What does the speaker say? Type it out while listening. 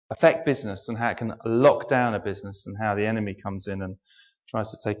affect business and how it can lock down a business and how the enemy comes in and tries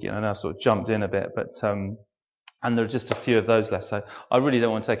to take it. And I know I've sort of jumped in a bit, but and there are just a few of those left. So I really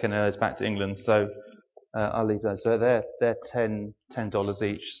don't want to take any of those back to England. So I'll leave those. So they're $10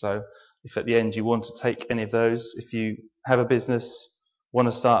 each. So if at the end you want to take any of those, if you have a business, want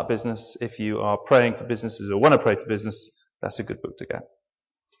to start a business, if you are praying for businesses or want to pray for business, that's a good book to get.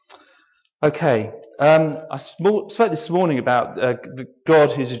 Okay, I spoke this morning about the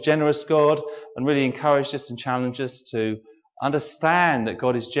God who's a generous God, and really encouraged us and challenged us to understand that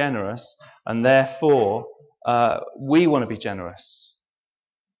God is generous, and therefore we want to be generous.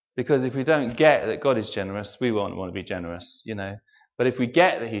 Because if we don't get that God is generous, we won't want to be generous, you know. But if we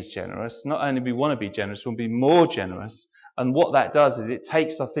get that He's generous, not only do we want to be generous, we'll be more generous. And what that does is it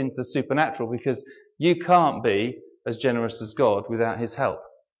takes us into the supernatural, because you can't be as generous as God without His help.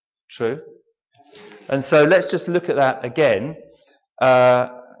 True? And so let's just look at that again,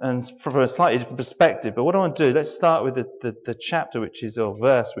 and from a slightly different perspective. But what I want to do, let's start with the chapter or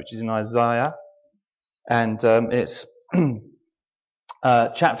verse which is in Isaiah, and it's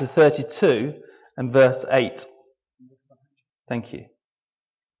chapter 32 and verse 8. Thank you.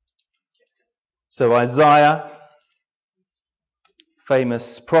 So Isaiah,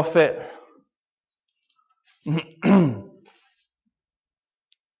 famous prophet.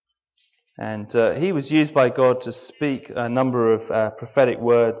 And he was used by God to speak a number of prophetic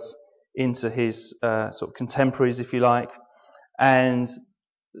words into his sort of contemporaries, if you like. And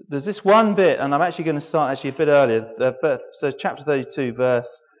there's this one bit, and I'm actually going to start actually a bit earlier. So chapter 32,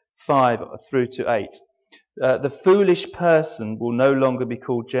 verse 5 through to 8. The foolish person will no longer be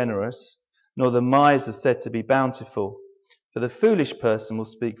called generous, nor the miser said to be bountiful. For the foolish person will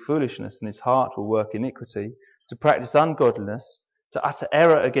speak foolishness, and his heart will work iniquity, to practice ungodliness, to utter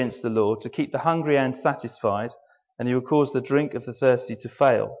error against the Lord, to keep the hungry and satisfied, and he will cause the drink of the thirsty to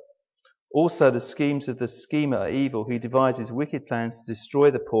fail. Also the schemes of the schemer are evil, who devises wicked plans to destroy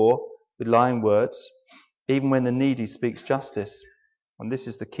the poor with lying words, even when the needy speaks justice. And this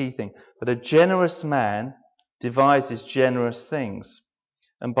is the key thing. But a generous man devises generous things,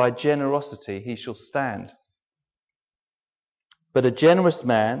 and by generosity he shall stand. But a generous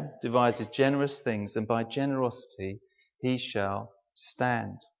man devises generous things, and by generosity he shall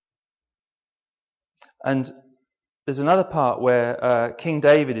stand. And there's another part where King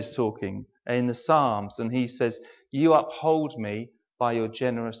David is talking in the Psalms, and he says, "You uphold me by your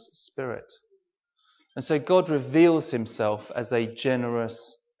generous spirit." And so God reveals himself as a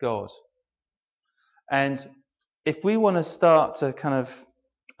generous God. And if we want to start to kind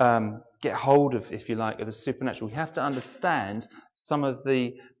of get hold of, if you like, of the supernatural, we have to understand some of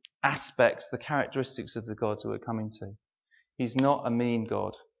the aspects, the characteristics of the God that we're coming to. He's not a mean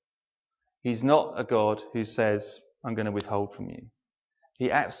God. He's not a God who says, "I'm going to withhold from you." He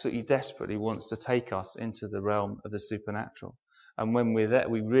absolutely desperately wants to take us into the realm of the supernatural. And when we're there,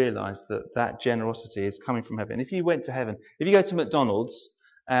 we realise that that generosity is coming from heaven. If you went to heaven, if you go to McDonald's,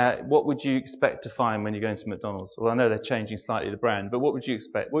 what would you expect to find when you go into McDonald's? Well, I know they're changing slightly the brand, but what would you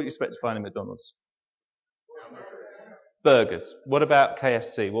expect? What would you expect to find in McDonald's? Burgers. What about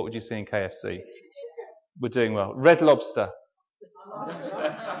KFC? What would you see in KFC? We're doing well. Red Lobster.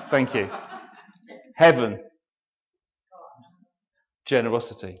 Thank you. Heaven.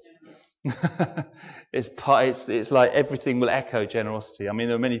 Generosity. It's like everything will echo generosity. I mean,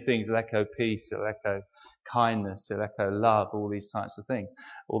 there are many things that echo peace, it'll echo kindness, it'll echo love, all these types of things.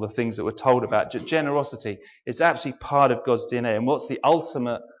 All the things that we're told about. Generosity is absolutely part of God's DNA. And what's the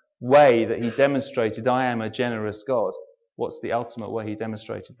ultimate way that he demonstrated, "I am a generous God"? What's the ultimate way he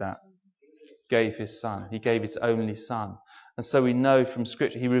demonstrated that? Gave his son. He gave his only son. And so we know from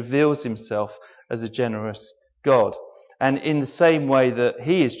Scripture he reveals himself as a generous God. And in the same way that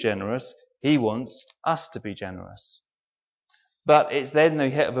he is generous, he wants us to be generous. But it's then we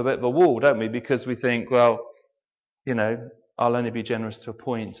hit a bit of a wall, don't we? Because we think, well, you know, I'll only be generous to a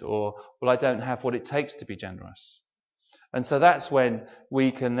point, or, well, I don't have what it takes to be generous. And so that's when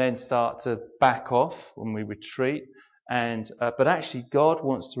we can then start to back off, when we retreat. But actually God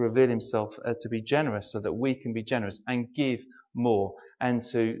wants to reveal himself to be generous so that we can be generous and give more and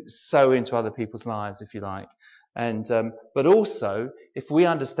to sow into other people's lives, if you like. But also, if we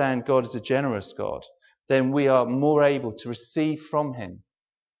understand God as a generous God, then we are more able to receive from him.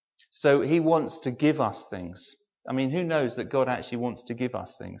 So he wants to give us things. I mean, who knows that God actually wants to give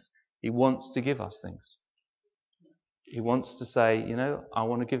us things? He wants to give us things. He wants to say, you know, I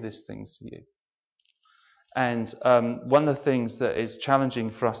want to give these things to you. And one of the things that is challenging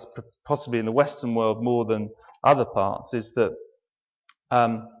for us, possibly in the Western world more than other parts, is that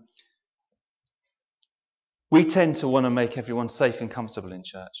We tend to want to make everyone safe and comfortable in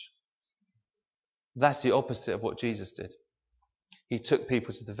church. That's the opposite of what Jesus did. He took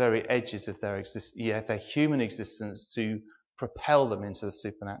people to the very edges of their human existence to propel them into the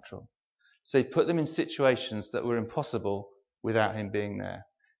supernatural. So he put them in situations that were impossible without him being there.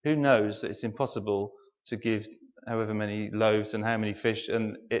 Who knows that it's impossible to give however many loaves and how many fish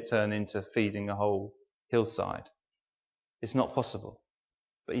and it turn into feeding a whole hillside? It's not possible.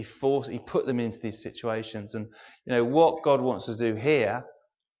 But he put them into these situations. And what God wants to do here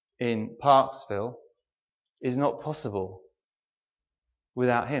in Parksville is not possible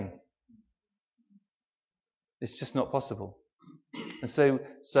without him. It's just not possible. And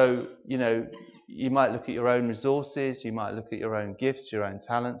so you might look at your own resources, you might look at your own gifts, your own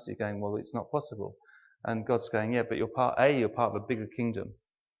talents. You're going, well, it's not possible. And God's going, yeah, but you're part of a bigger kingdom.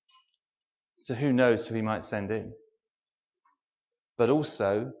 So who knows who he might send in? But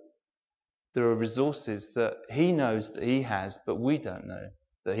also, there are resources that he knows that he has, but we don't know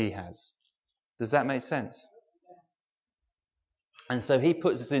that he has. Does that make sense? And so he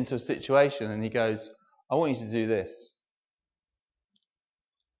puts us into a situation and he goes, I want you to do this.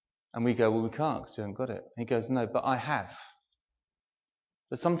 And we go, well, we can't because we haven't got it. And he goes, no, but I have.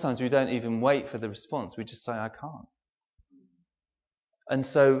 But sometimes we don't even wait for the response. We just say, I can't. And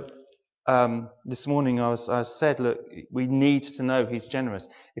so this morning I said, look, we need to know he's generous.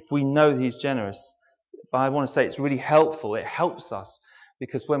 If we know he's generous, but I want to say it's really helpful. It helps us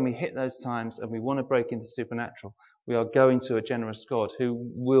because when we hit those times and we want to break into supernatural, we are going to a generous God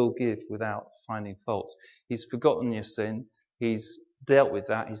who will give without finding fault. He's forgotten your sin. He's dealt with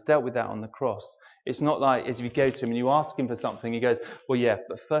that. He's dealt with that on the cross. It's not like as you go to him and you ask him for something, he goes, well, yeah,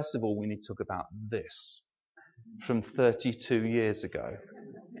 but first of all, we need to talk about this from 32 years ago.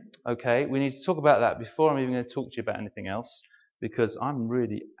 Okay, we need to talk about that before I'm even going to talk to you about anything else because I'm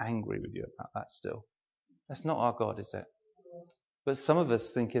really angry with you about that still. That's not our God, is it? But some of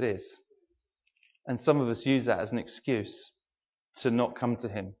us think it is. And some of us use that as an excuse to not come to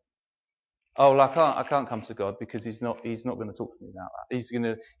him. Oh, well, I can't come to God because he's not going to talk to me about that. He's going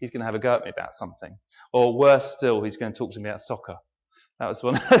to have a go at me about something. Or worse still, he's going to talk to me about soccer. That was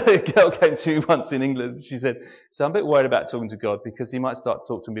one a girl came to me once in England. She said, so I'm a bit worried about talking to God because he might start to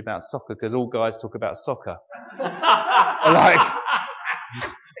talk to me about soccer because all guys talk about soccer. I'm like,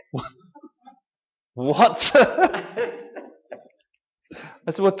 what? I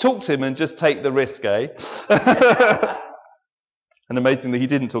said, well, talk to him and just take the risk, eh? And amazingly, he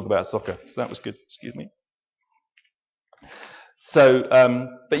didn't talk about soccer. So that was good. Excuse me. So,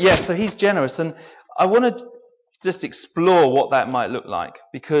 so he's generous. And I want to just explore what that might look like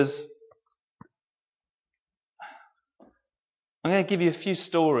because I'm going to give you a few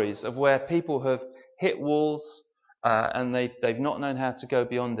stories of where people have hit walls and they've not known how to go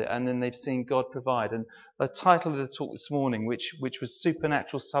beyond it, and then they've seen God provide. And the title of the talk this morning, which was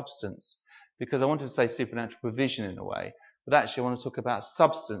Supernatural Substance, because I wanted to say supernatural provision in a way, but actually I want to talk about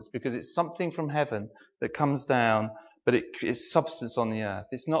substance because it's something from heaven that comes down, but it's substance on the earth.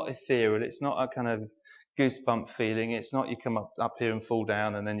 It's not ethereal. It's not a kind of goosebump feeling. It's not you come up here and fall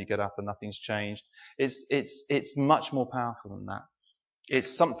down and then you get up and nothing's changed. It's much more powerful than that.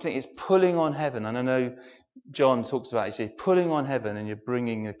 It's something, it's pulling on heaven. And I know John talks about it. He's pulling on heaven and you're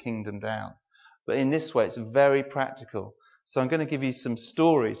bringing the kingdom down. But in this way, it's very practical. So I'm going to give you some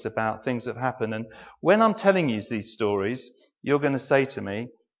stories about things that have happened. And when I'm telling you these stories, you're going to say to me,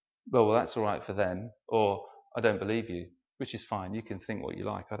 well, that's all right for them. Or I don't believe you, which is fine. You can think what you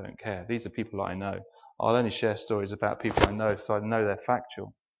like. I don't care. These are people I know. I'll only share stories about people I know, so I know they're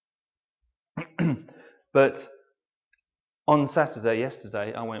factual. But on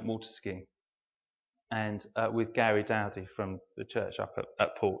yesterday, I went water skiing. And with Gary Dowdy from the church up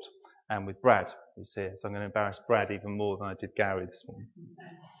at Port, and with Brad, who's here. So I'm going to embarrass Brad even more than I did Gary this morning.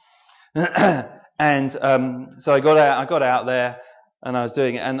 And so I got out there, and I was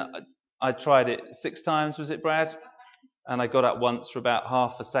doing it, and I tried it 6 times, was it, Brad? And I got up once for about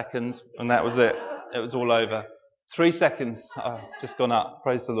half a second, and that was it. It was all over. 3 seconds, it's just gone up.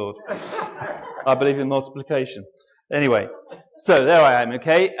 Praise the Lord. I believe in multiplication. Anyway, so there I am,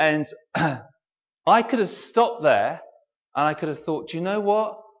 okay? And I could have stopped there, and I could have thought, do you know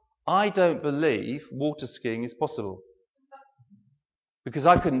what? I don't believe water skiing is possible. Because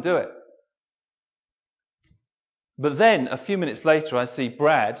I couldn't do it. But then, a few minutes later, I see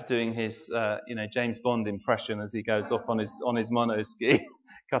Brad doing his, James Bond impression as he goes off on his mono ski,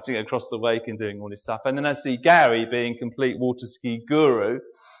 cutting it across the wake and doing all this stuff. And then I see Gary being complete water ski guru,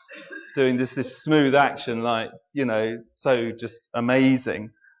 doing this smooth action, so just amazing.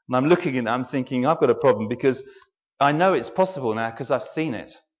 And I'm looking at it, I'm thinking, I've got a problem because I know it's possible now because I've seen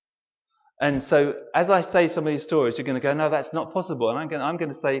it. And so as I say some of these stories, you're going to go, no, that's not possible. And I'm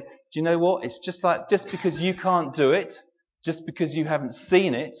going to say, do you know what? It's just because you can't do it, just because you haven't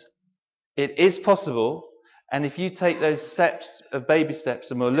seen it, it is possible. And if you take those steps of baby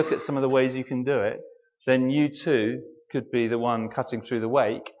steps, and we'll look at some of the ways you can do it, then you too could be the one cutting through the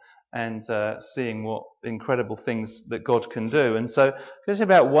wake and seeing what incredible things that God can do. And so, just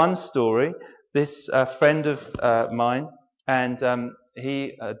about one story. This friend of mine, and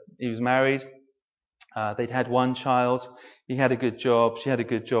he was married. They'd had one child. He had a good job. She had a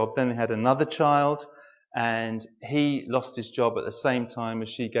good job. Then they had another child, and he lost his job at the same time as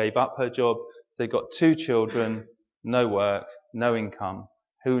she gave up her job. So they got 2 children, no work, no income.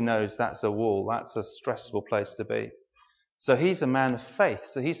 Who knows? That's a wall. That's a stressful place to be. So he's a man of faith.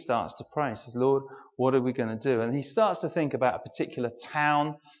 So he starts to pray. He says, Lord, what are we going to do? And he starts to think about a particular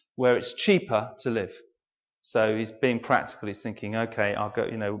town where it's cheaper to live. So he's being practical. He's thinking, okay, I'll go,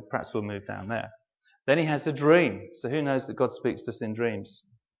 perhaps we'll move down there. Then he has a dream. So who knows that God speaks to us in dreams?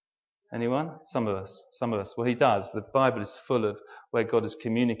 Anyone? Some of us. Well, he does. The Bible is full of where God has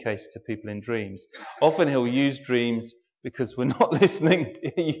communicated to people in dreams. Often he'll use dreams because we're not listening.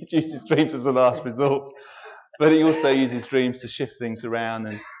 He uses dreams as a last resort. But he also uses dreams to shift things around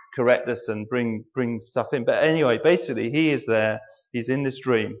and correct us and bring stuff in. But anyway, basically, he is there. He's in this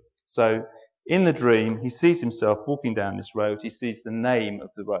dream. So in the dream, he sees himself walking down this road. He sees the name of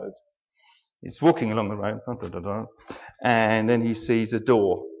the road. He's walking along the road, and then he sees a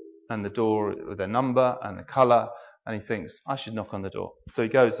door, and the door with a number and a colour, and he thinks, I should knock on the door. So he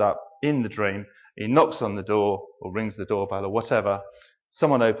goes up in the dream, he knocks on the door, or rings the doorbell, or whatever.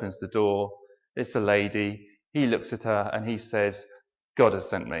 Someone opens the door, it's a lady, he looks at her, and he says, God has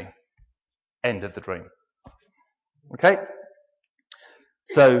sent me. End of the dream. Okay?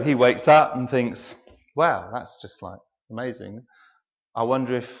 So he wakes up and thinks, wow, that's just like amazing. I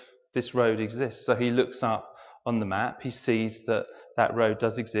wonder if this road exists. So he looks up on the map. He sees that that road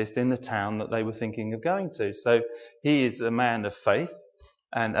does exist in the town that they were thinking of going to. So he is a man of faith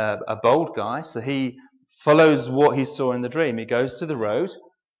and a bold guy. So he follows what he saw in the dream. He goes to the road.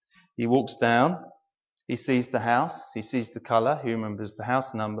 He walks down. He sees the house. He sees the colour. He remembers the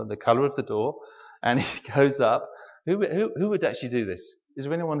house number, the colour of the door. And he goes up. Who would actually do this? Is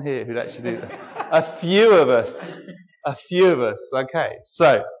there anyone here who'd actually do that? A few of us. Okay.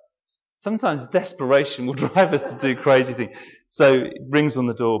 So sometimes desperation will drive us to do crazy things. So he rings on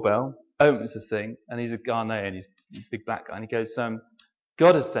the doorbell, opens the thing, and he's a Ghanaian, he's a big black guy, and he goes,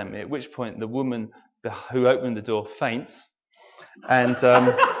 God has sent me, at which point the woman who opened the door faints, and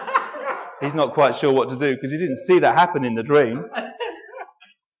he's not quite sure what to do, because he didn't see that happen in the dream.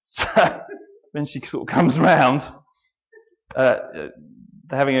 So when she sort of comes round, they're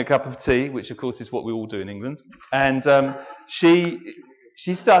having a cup of tea, which of course is what we all do in England, and she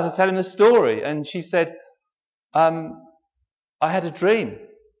started to tell him the story, and she said, I had a dream.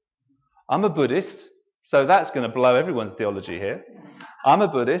 I'm a Buddhist, so that's going to blow everyone's theology here. I'm a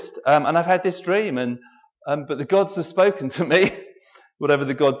Buddhist, and I've had this dream, and but the gods have spoken to me, whatever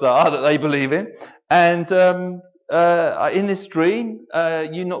the gods are that they believe in, and in this dream,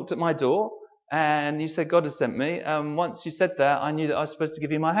 you knocked at my door, and you said God has sent me. Once you said that, I knew that I was supposed to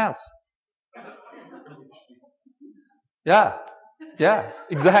give you my house. Yeah,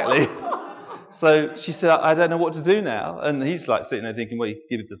 exactly. So she said, I don't know what to do now. And he's like sitting there thinking, well, you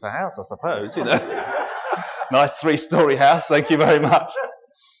give us a house, I suppose, Nice 3-story house, thank you very much.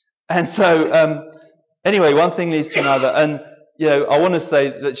 And so, anyway, one thing leads to another. And, I want to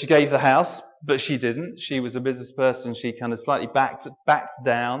say that she gave the house, but she didn't. She was a business person. She kind of slightly backed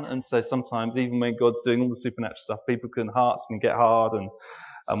down. And so sometimes, even when God's doing all the supernatural stuff, hearts can get hard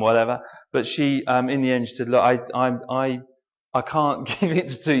and whatever. But she, in the end, she said, look, I can't give it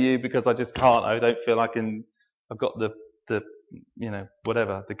to you because I just can't. I don't feel I've got the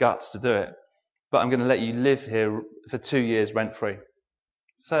guts to do it. But I'm going to let you live here for 2 years rent free.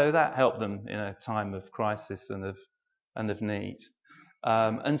 So that helped them in a time of crisis and of need.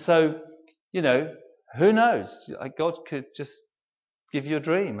 And so, who knows? God could just give you a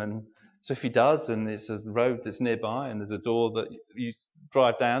dream. And so if he does, and it's a road that's nearby, and there's a door that you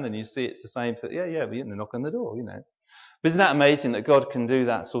drive down and you see it's the same, but you knock on the door, But isn't that amazing that God can do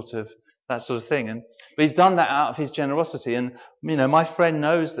that sort of thing? But he's done that out of his generosity. And, my friend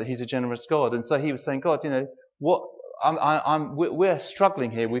knows that he's a generous God. And so he was saying, God, we're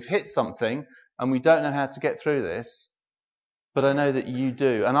struggling here. We've hit something and we don't know how to get through this. But I know that you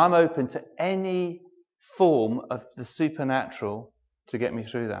do. And I'm open to any form of the supernatural to get me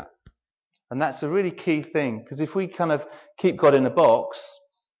through that. And that's a really key thing. Because if we kind of keep God in a box,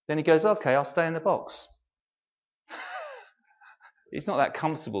 then he goes, okay, I'll stay in the box. He's not that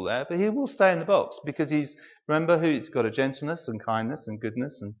comfortable there, but he will stay in the box because he's got a gentleness and kindness and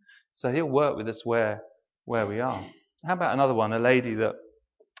goodness, and so he'll work with us where we are. How about another one? A lady that,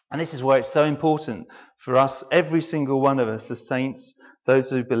 and this is where it's so important for us, every single one of us, the saints, those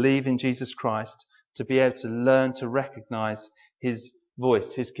who believe in Jesus Christ, to be able to learn to recognize his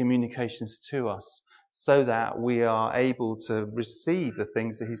voice, his communications to us, so that we are able to receive the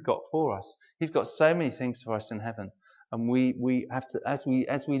things that he's got for us. He's got so many things for us in heaven. And we have to, as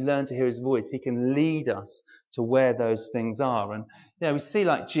we learn to hear his voice, he can lead us to where those things are. And we see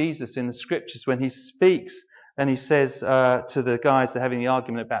like Jesus in the scriptures when he speaks and he says to the guys that are having the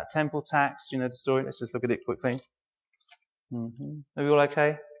argument about temple tax. You know the story. Let's just look at it quickly. Are we all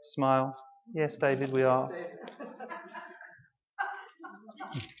okay? Smile. Yes, David, we are.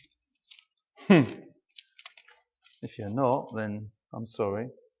 If you're not, then I'm sorry.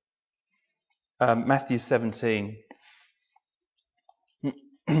 Matthew 17.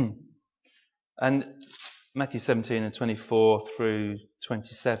 And Matthew 17 and 24 through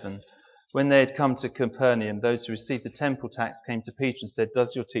 27. When they had come to Capernaum, those who received the temple tax came to Peter and said,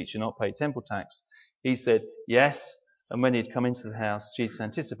 "Does your teacher not pay temple tax?" He said, "Yes." And when he had come into the house, Jesus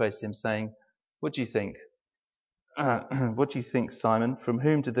anticipated him, saying, "What do you think? What do you think, Simon? From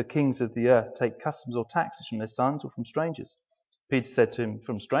whom did the kings of the earth take customs or taxes, from their sons or from strangers?" Peter said to him,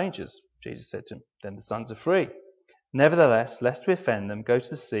 "From strangers." Jesus said to him, "Then the sons are free. Nevertheless, lest we offend them, go to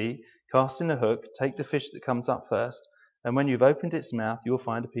the sea, cast in a hook, take the fish that comes up first, and when you've opened its mouth, you will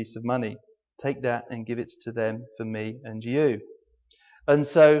find a piece of money. Take that and give it to them for me and you." And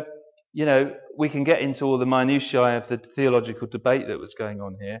so, we can get into all the minutiae of the theological debate that was going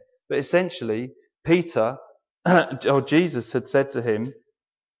on here, but essentially, Peter, or Jesus had said to him,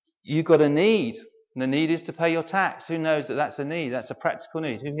 "You've got a need, and the need is to pay your tax." Who knows that that's a need? That's a practical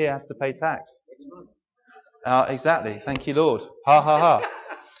need. Who here has to pay tax? Exactly. Thank you, Lord. Ha ha ha.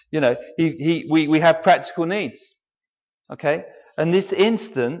 We have practical needs. Okay? And this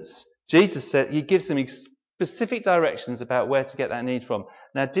instance, Jesus said, he gives them specific directions about where to get that need from.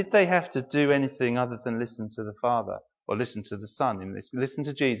 Now, did they have to do anything other than listen to the Father or listen to the Son? Listen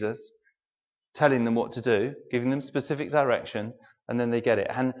to Jesus, telling them what to do, giving them specific direction, and then they get it.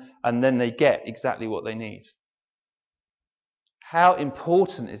 And then they get exactly what they need. How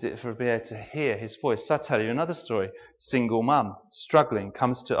important is it for us to be able to hear his voice? So I'll tell you another story. Single mum, struggling,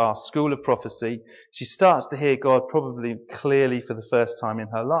 comes to our school of prophecy. She starts to hear God probably clearly for the first time in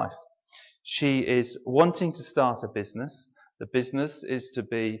her life. She is wanting to start a business. The business is to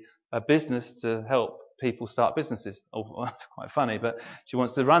be a business to help people start businesses. Oh, quite funny, but she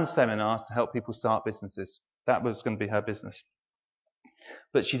wants to run seminars to help people start businesses. That was going to be her business.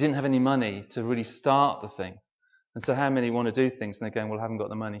 But she didn't have any money to really start the thing. And so how many want to do things and they're going, "Well, I haven't got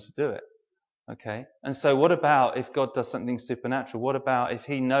the money to do it." Okay? And so what about if God does something supernatural? What about if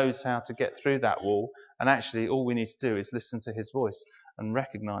he knows how to get through that wall, and actually all we need to do is listen to his voice and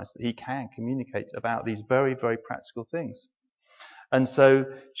recognize that he can communicate about these very, very practical things. And so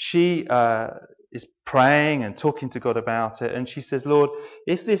she is praying and talking to God about it, and she says, "Lord,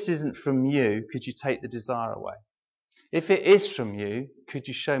 if this isn't from you, could you take the desire away? If it is from you, could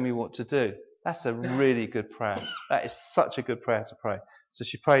you show me what to do?" That's a really good prayer. That is such a good prayer to pray. So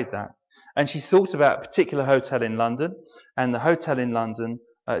she prayed that. And she thought about a particular hotel in London. And the hotel in London,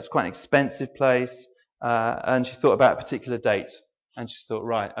 it's quite an expensive place. And she thought about a particular date. And she thought,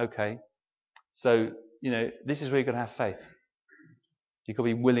 right, okay. So, this is where you've got to have faith. You've got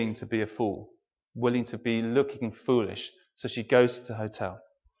to be willing to be a fool. Willing to be looking foolish. So she goes to the hotel.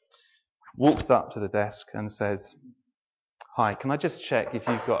 Walks up to the desk and says, "Hi, can I just check if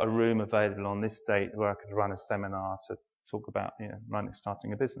you've got a room available on this date where I could run a seminar to talk about,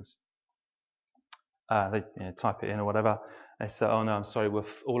 starting a business?" They type it in or whatever. They say, "Oh no, I'm sorry,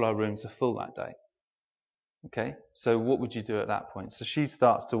 all our rooms are full that day." Okay, so what would you do at that point? So she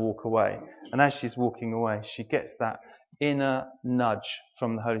starts to walk away, and as she's walking away, she gets that inner nudge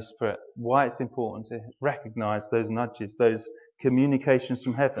from the Holy Spirit. Why it's important to recognize those nudges, those communications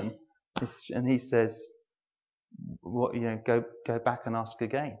from heaven, and he says, go back and ask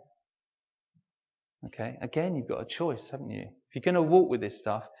again. Okay, again, you've got a choice, haven't you? If you're going to walk with this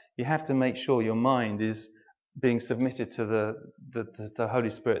stuff, you have to make sure your mind is being submitted to the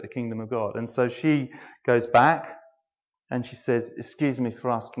Holy Spirit, the kingdom of God. And so she goes back and she says, "Excuse me for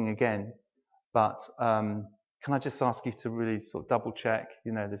asking again, but can I just ask you to really sort of double check?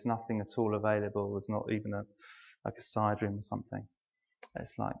 There's nothing at all available. There's not even a side room or something."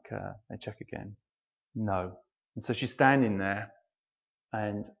 It's like they check again. No. And so she's standing there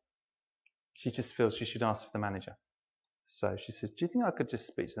and she just feels she should ask for the manager. So she says, "Do you think I could just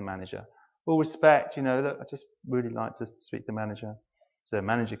speak to the manager? All respect, look, I just really like to speak to the manager." So the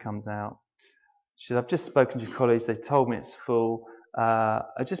manager comes out. She said, I've just spoken to your colleagues. They told me it's full.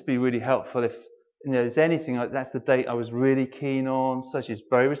 It'd just be really helpful if there's anything. That's the date I was really keen on. So she's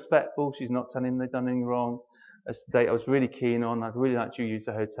very respectful. She's not telling them they've done anything wrong. That's the date I was really keen on. I'd really like you to use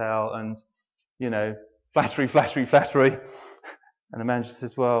the hotel. And, flattery. And the manager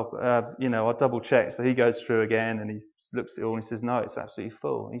says, well, I'll double check. So he goes through again and he looks at it all and he says, no, it's absolutely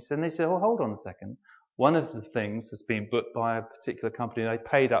full. And they said, well, hold on a second. One of the things has been booked by a particular company. They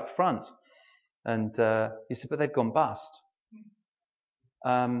paid up front. And he said, but they've gone bust.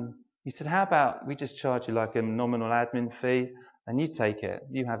 He said, how about we just charge you like a nominal admin fee and you take it.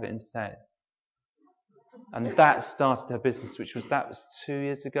 You have it instead. And that started her business, that was 2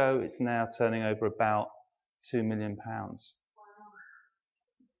 years ago. It's now turning over about £2 million.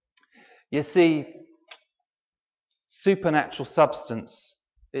 You see, supernatural substance,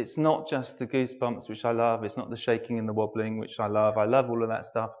 it's not just the goosebumps, which I love. It's not the shaking and the wobbling, which I love. I love all of that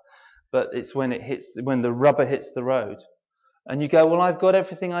stuff. But it's when the rubber hits the road. And you go, well, I've got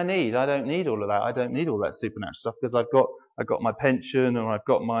everything I need. I don't need all of that. I don't need all that supernatural stuff because I've got my pension, or I've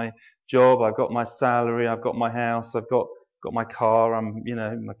got my job, I've got my salary, I've got my house, I've got my car,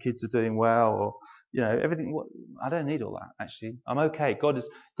 my kids are doing well, or, everything. I don't need all that, actually. I'm okay. God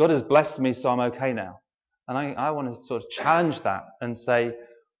has blessed me, so I'm okay now. And I want to sort of challenge that and say,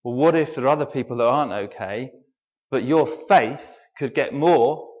 well, what if there are other people that aren't okay, but your faith could get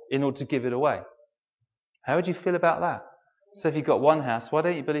more in order to give it away? How would you feel about that? So if you've got one house, why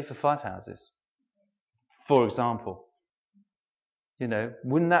don't you believe for 5 houses? For example.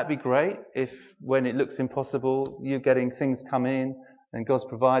 Wouldn't that be great if when it looks impossible, you're getting things come in and God's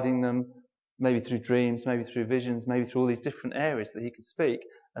providing them, maybe through dreams, maybe through visions, maybe through all these different areas that He could speak,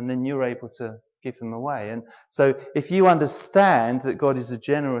 and then you're able to give them away. And so if you understand that God is a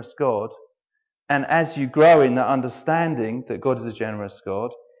generous God, and as you grow in that understanding that God is a generous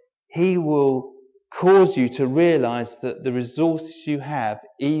God, He will cause you to realize that the resources you have,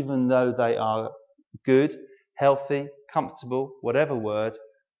 even though they are good, healthy, comfortable, whatever word,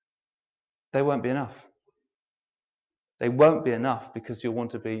 they won't be enough. They won't be enough because you'll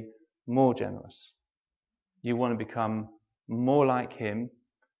want to be more generous. You want to become more like Him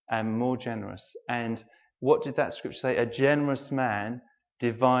and more generous. And what did that scripture say? A generous man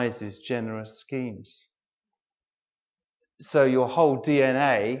devises generous schemes. So your whole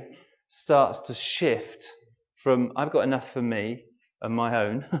DNA starts to shift from I've got enough for me and my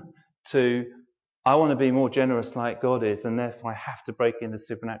own to I want to be more generous like God is, and therefore I have to break into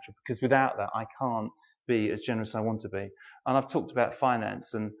supernatural, because without that I can't be as generous as I want to be. And I've talked about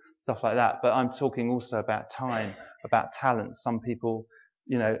finance and stuff like that, but I'm talking also about time, about talent. Some people,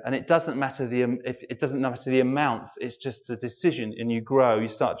 and it doesn't matter it doesn't matter the amounts. It's just a decision, and you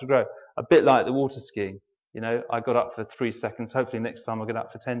start to grow. A bit like the water skiing. I got up for 3 seconds. Hopefully next time I'll get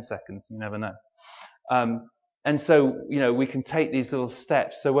up for 10 seconds. You never know. And so, we can take these little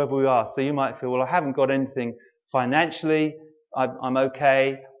steps. So wherever we are, so you might feel, well, I haven't got anything financially. I'm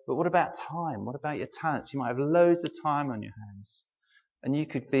okay. But what about time? What about your talents? You might have loads of time on your hands. And you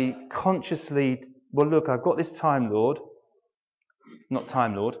could be consciously, well, look, I've got this time, Lord. Not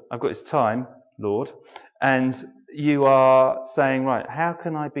time, Lord. I've got this time, Lord. And you are saying, right, how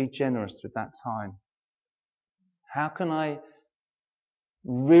can I be generous with that time? How can I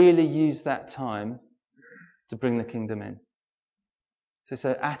really use that time to bring the kingdom in? So it's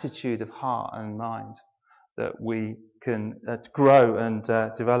an attitude of heart and mind that we can grow and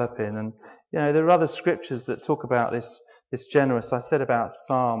develop in. And, there are other scriptures that talk about this generous. I said about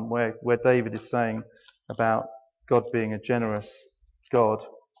Psalm where David is saying about God being a generous God.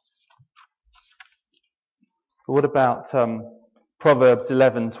 But what about Proverbs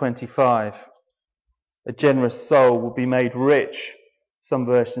 11:25? A generous soul will be made rich. Some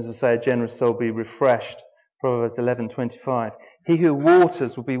versions say a generous soul will be refreshed. Proverbs 11:25. He who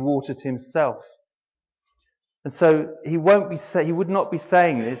waters will be watered himself. And so he would not be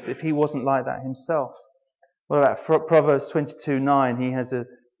saying this if he wasn't like that himself. What about Proverbs 22:9?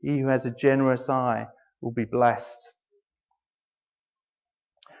 He who has a generous eye will be blessed.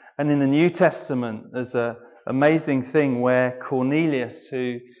 And in the New Testament, there's an amazing thing where Cornelius,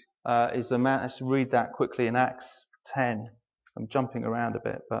 who is a man, let's read that quickly in Acts 10. I'm jumping around a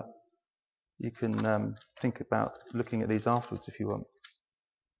bit, but you can think about looking at these afterwards if you want.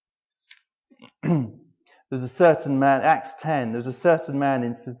 There's a certain man, Acts 10, there's a certain man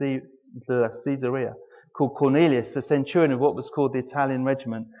in Caesarea called Cornelius, a centurion of what was called the Italian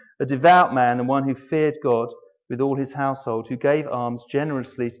regiment, a devout man and one who feared God with all his household, who gave alms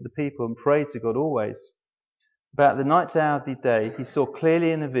generously to the people and prayed to God always. About the 9th hour of the day, he saw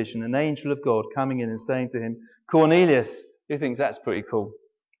clearly in a vision an angel of God coming in and saying to him, Cornelius. Who thinks that's pretty cool?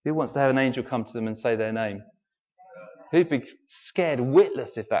 Who wants to have an angel come to them and say their name? Who'd be scared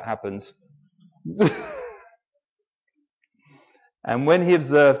witless if that happens? And when he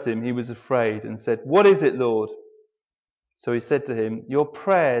observed him, he was afraid and said, "What is it, Lord?" So he said to him, "Your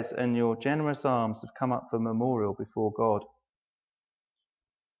prayers and your generous alms have come up for memorial before God."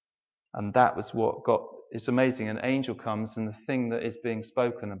 And that was what got, it's amazing, an angel comes and the thing that is being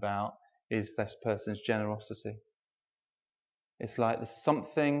spoken about is this person's generosity. It's like there's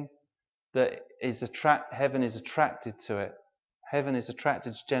something that is heaven is attracted to it. Heaven is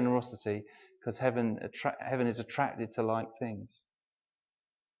attracted to generosity because heaven is attracted to like things.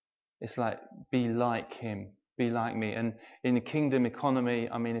 It's like, be like him, be like me. And in the kingdom economy,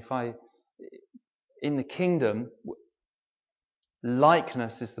 I mean, in the kingdom,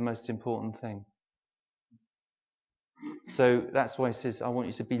 likeness is the most important thing. So that's why he says, I want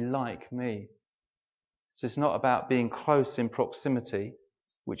you to be like me. So it's not about being close in proximity,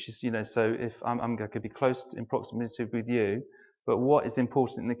 which is, so if I could be close in proximity with you, but what is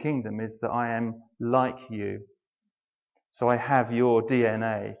important in the kingdom is that I am like you. So I have your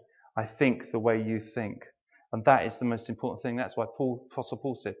DNA. I think the way you think. And that is the most important thing. That's why Apostle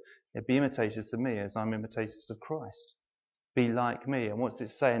Paul said, be imitators of me as I'm imitators of Christ. Be like me. And what's it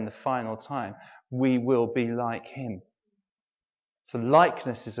say in the final time? We will be like him. So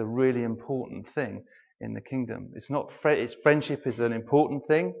likeness is a really important thing in the kingdom. It's friendship is an important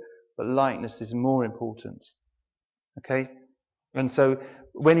thing, but likeness is more important. Okay? And so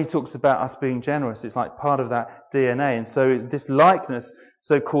when he talks about us being generous, it's like part of that DNA. And so this likeness,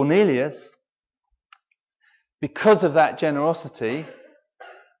 so Cornelius, because of that generosity,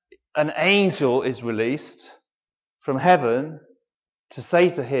 an angel is released from heaven to say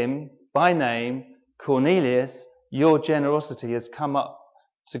to him by name, Cornelius, your generosity has come up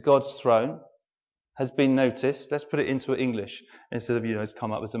to God's throne, has been noticed. Let's put it into English instead of, it's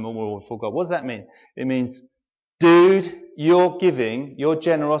come up as a memorial before God. What does that mean? It means, dude, your giving, your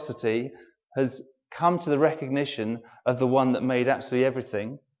generosity has come to the recognition of the one that made absolutely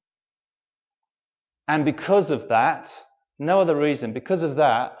everything. And because of that, no other reason, because of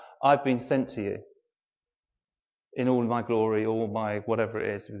that, I've been sent to you in all my glory, all my whatever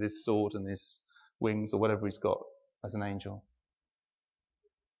it is, with his sword and his wings or whatever he's got as an angel.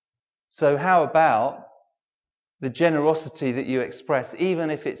 So how about the generosity that you express, even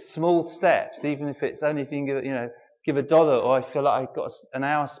if it's small steps, even if it's only if you can give $1, or I feel like I've got an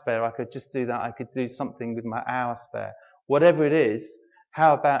hour spare, I could just do that, I could do something with my hour spare. Whatever it is,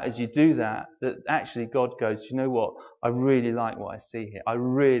 how about as you do that actually God goes, you know what, I really like what I see here. I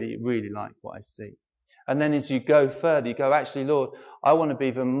really, really like what I see. And then as you go further, you go, actually, Lord, I want to be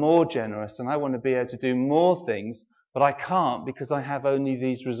even more generous and I want to be able to do more things, but I can't because I have only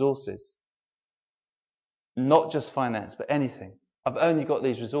these resources. Not just finance, but anything. I've only got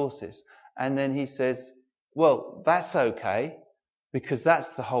these resources. And then he says, well, that's okay, because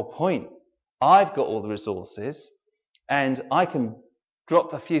that's the whole point. I've got all the resources, and I can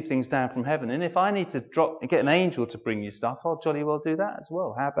drop a few things down from heaven. And if I need to get an angel to bring you stuff, I'll jolly well do that as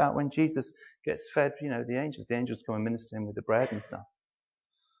well. How about when Jesus gets fed, the angels come and minister him with the bread and stuff.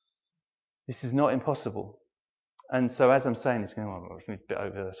 This is not impossible. And so as I'm saying, it's going, it's a bit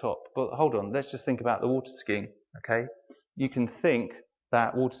over the top. But hold on, let's just think about the water skiing, okay? You can think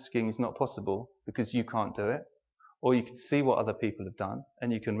that water skiing is not possible because you can't do it. Or you can see what other people have done,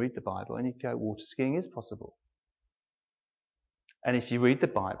 and you can read the Bible, and you can go, water skiing is possible. And if you read the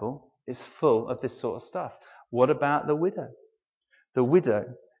Bible, it's full of this sort of stuff. What about the widow? The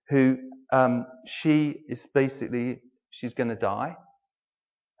widow who, she's going to die.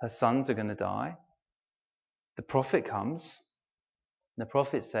 Her sons are going to die. The prophet comes. And the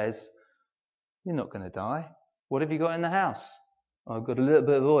prophet says, you're not going to die. What have you got in the house? Oh, I've got a little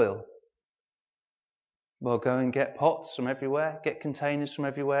bit of oil. Well, go and get pots from everywhere, get containers from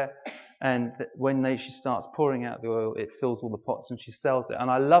everywhere. And when she starts pouring out the oil, it fills all the pots and she sells it. And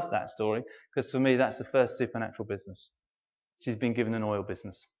I love that story because for me, that's the first supernatural business. She's been given an oil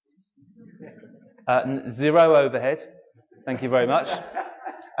business. 0 overhead. Thank you very much.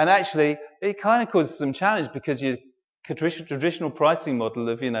 And actually, it kind of causes some challenge because your traditional pricing model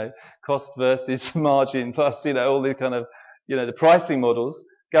of, cost versus margin plus, all the kind of, the pricing models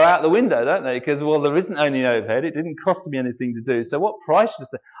go out the window, don't they? Because, well, there isn't only an overhead. It didn't cost me anything to do. So what price should I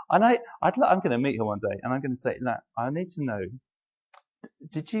say? And I'm going to meet her one day and I'm going to say, look, I need to know,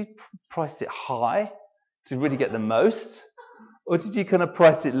 did you price it high to really get the most? Or did you kind of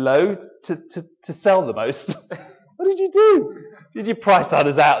price it low to sell the most? What did you do? Did you price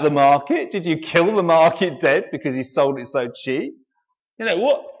others out of the market? Did you kill the market dead because you sold it so cheap?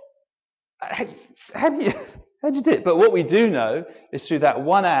 What? How do you... How'd you do it? But what we do know is through that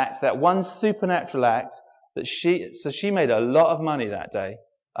one act, that one supernatural act, that she made a lot of money that day.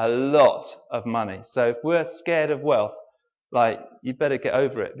 A lot of money. So if we're scared of wealth, you better get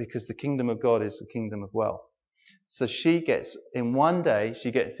over it, because the kingdom of God is the kingdom of wealth. So in one day, she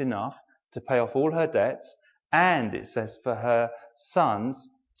gets enough to pay off all her debts, and it says for her sons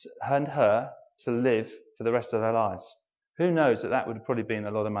and her to live for the rest of their lives. Who knows that would have probably been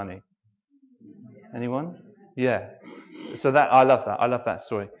a lot of money? Anyone? Yeah. So I love that. I love that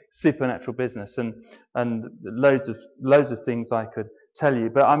story. Supernatural business, and loads of things I could tell you.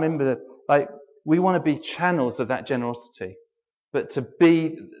 But I remember we want to be channels of that generosity. But to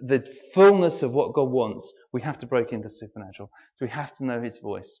be the fullness of what God wants, we have to break into supernatural. So we have to know His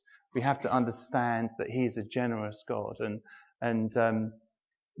voice. We have to understand that He is a generous God, and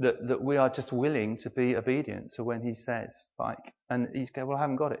that we are just willing to be obedient to when He says, and you go, well, I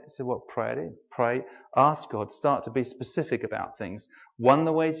haven't got it. So what? Pray it in. Pray, ask God, start to be specific about things. One of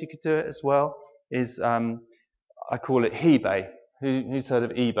the ways you could do it as well is, I call it eBay. Who's heard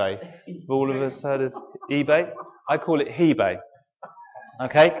of eBay? Have all of us heard of eBay? I call it eBay.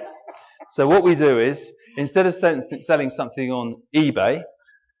 Okay? So what we do is, instead of selling something on eBay,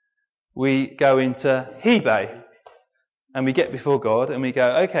 we go into eBay. And we get before God and we go,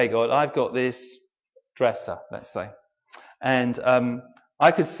 okay, God, I've got this dresser, let's say. And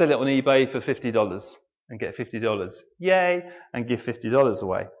I could sell it on eBay for $50 and get $50. Yay! And give $50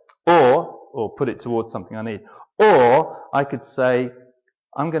 away. Or put it towards something I need. Or I could say,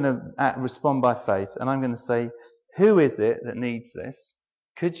 I'm going to respond by faith, and I'm going to say, who is it that needs this?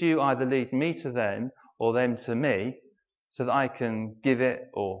 Could you either lead me to them or them to me, so that I can give it,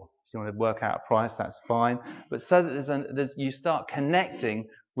 or if you want to work out a price, that's fine. But so that you start connecting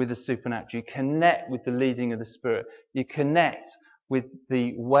with the supernatural. You connect with the leading of the Spirit. You connect with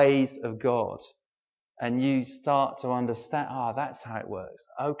the ways of God. And you start to understand, that's how it works.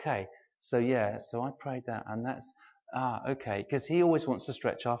 Okay, so I prayed that, and that's, okay. Because He always wants to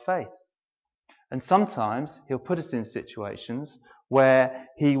stretch our faith. And sometimes He'll put us in situations where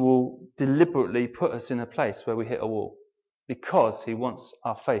He will deliberately put us in a place where we hit a wall, because He wants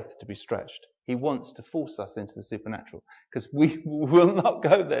our faith to be stretched. He wants to force us into the supernatural, because we will not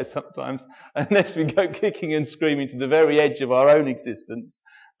go there sometimes unless we go kicking and screaming to the very edge of our own existence.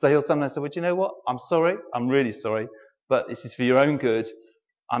 So He'll sometimes say, well, do you know what? I'm sorry. I'm really sorry. But this is for your own good.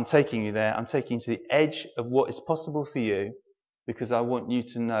 I'm taking you there. I'm taking you to the edge of what is possible for you, because I want you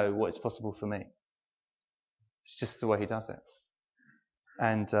to know what is possible for me. It's just the way He does it.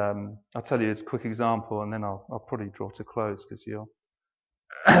 And I'll tell you a quick example, and then I'll probably draw to close, because you're...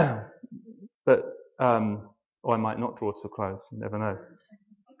 But, or I might not draw to a close, you never know.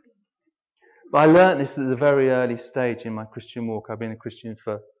 But I learnt this at a very early stage in my Christian walk. I've been a Christian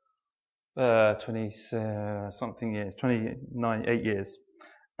for 20-something years, 8 years.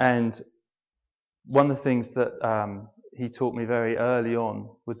 And one of the things that he taught me very early on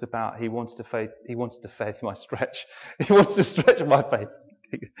was about he wanted to faith my stretch. He wants to stretch my faith.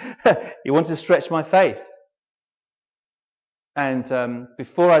 He wanted to stretch my faith. And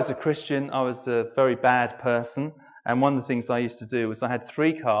before I was a Christian, I was a very bad person. And one of the things I used to do was I had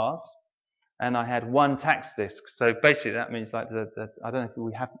 3 cars and I had 1 tax disc. So basically that means I don't know if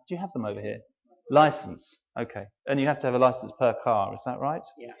we have, do you have them over here? License. Okay. And you have to have a license per car, is that right?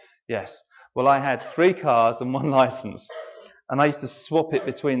 Yeah. Yes. Well, I had 3 cars and 1 license. And I used to swap it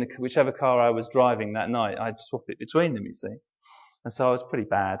between whichever car I was driving that night. I'd swap it between them, you see. And so I was pretty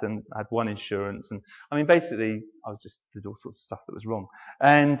bad, and I had 1 insurance. And I mean, basically, I did all sorts of stuff that was wrong.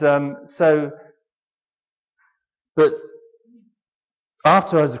 And but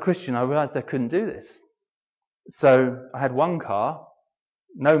after I was a Christian, I realized I couldn't do this. So I had 1 car,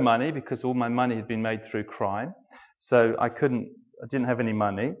 no money, because all my money had been made through crime. So I didn't have any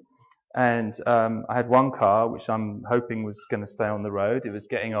money. And I had 1 car, which I'm hoping was going to stay on the road. It was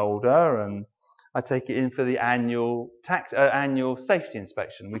getting older, and I take it in for the annual safety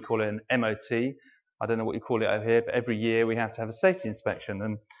inspection. We call it an MOT. I don't know what you call it over here, but every year we have to have a safety inspection.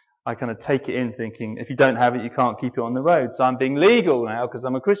 And I kind of take it in thinking, if you don't have it, you can't keep it on the road. So I'm being legal now because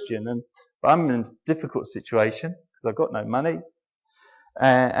I'm a Christian. But I'm in a difficult situation because I've got no money.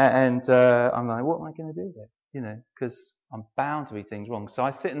 And I'm like, what am I going to do there? Because I'm bound to be things wrong. So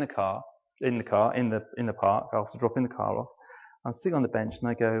I sit in the park after dropping the car off. I'm sitting on the bench and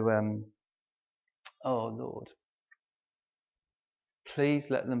I go, oh Lord,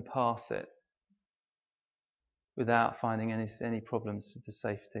 please let them pass it without finding any problems with the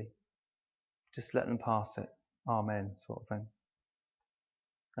safety. Just let them pass it. Amen, sort of thing.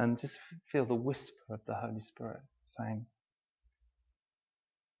 And just feel the whisper of the Holy Spirit saying,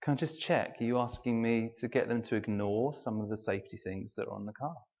 can I just check? Are you asking me to get them to ignore some of the safety things that are on the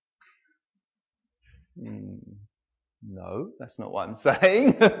car? No, that's not what I'm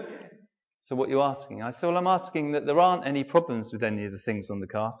saying. So what are you asking? I said, well, I'm asking that there aren't any problems with any of the things on the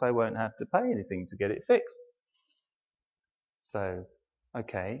car, so I won't have to pay anything to get it fixed. So,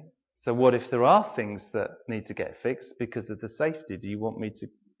 okay. So what if there are things that need to get fixed because of the safety? Do you want me to?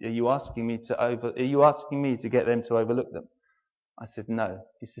 Are you asking me to get them to overlook them? I said, no.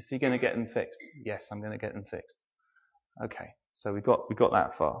 He says, so you're going to get them fixed? Yes, I'm going to get them fixed. Okay. So we got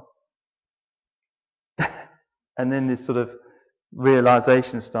that far. And then this sort of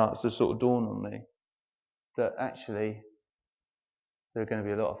realization starts to sort of dawn on me that actually there are going to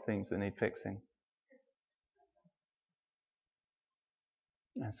be a lot of things that need fixing.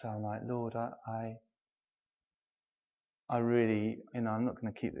 And so I'm like, Lord, I really, I'm not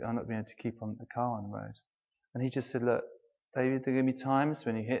going to be able to keep on the car on the road. And he just said, look, David, there are going to be times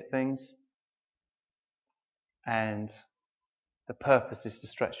when you hit things, and the purpose is to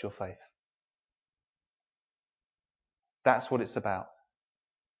stretch your faith. That's what it's about.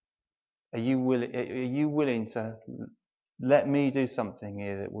 Are you willing to let me do something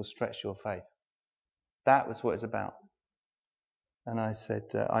here that will stretch your faith? That was what it's about. And I said,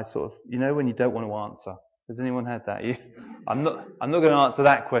 I sort of, when you don't want to answer. Has anyone had that? I'm not going to answer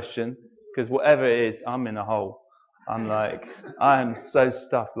that question, because whatever it is, I'm in a hole. I'm like, I am so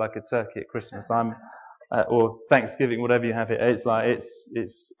stuffed like a turkey at Christmas. Or Thanksgiving, whatever you have it. It's like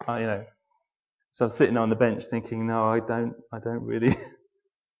it's. So I'm sitting on the bench thinking, no, I don't really.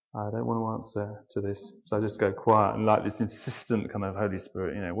 I don't want to answer to this. So I just go quiet and like this insistent kind of Holy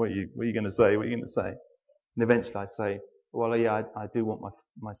Spirit. What are you going to say? What are you going to say? And eventually I say, well, yeah, I do want my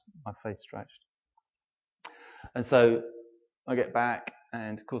faith stretched. And so I get back,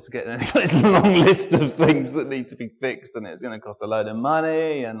 and of course I get this long list of things that need to be fixed, and it's going to cost a load of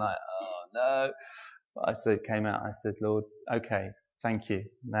money, and like, oh no. But I said, Lord, okay, thank you.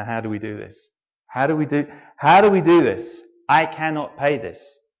 Now how do we do this? How do we do this? I cannot pay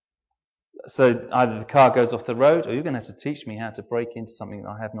this. So either the car goes off the road, or you're going to have to teach me how to break into something that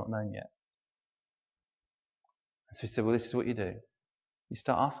I have not known yet. And so he said, well, this is what you do. You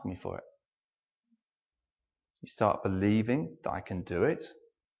start asking me for it. You start believing that I can do it.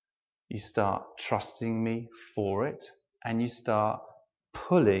 You start trusting me for it. And you start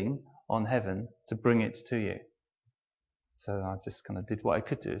pulling on heaven to bring it to you. So I just kind of did what I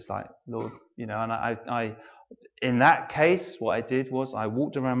could do. It's like, Lord, and I in that case, what I did was I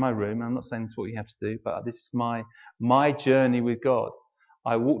walked around my room. I'm not saying this is what you have to do, but this is my journey with God.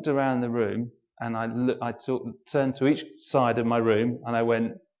 I walked around the room, and I turned to each side of my room, and I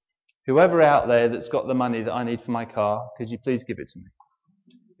went, whoever out there that's got the money that I need for my car, could you please give it to me?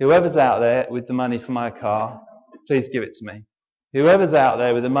 Whoever's out there with the money for my car, please give it to me. Whoever's out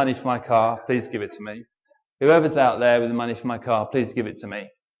there with the money for my car, please give it to me. Whoever's out there with the money for my car, please give it to me.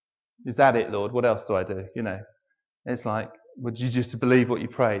 Is that it, Lord? What else do I do? It's like, would you just believe what you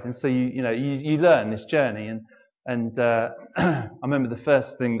prayed? And so you learn this journey. And I remember the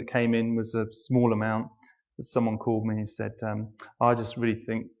first thing that came in was a small amount. Someone called me and said, I just really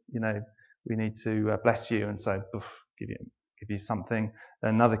think, we need to bless you. And so, give you something.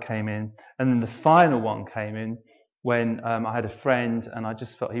 Another came in. And then the final one came in when I had a friend, and I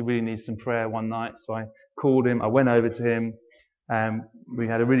just felt he really needs some prayer one night. So I called him. I went over to him. We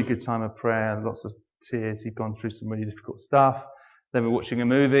had a really good time of prayer, lots of tears. He'd gone through some really difficult stuff. Then we're watching a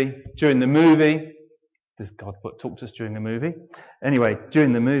movie. During the movie, does God talk to us during the movie? Anyway,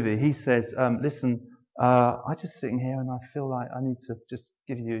 during the movie, he says, listen, I'm just sitting here and I feel like I need to just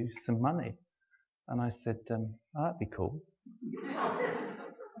give you some money. And I said, that'd be cool.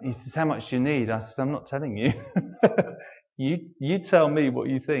 He says, how much do you need? I said, I'm not telling you. You tell me what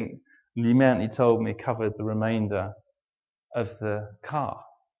you think. And the amount he told me covered the remainder of the car.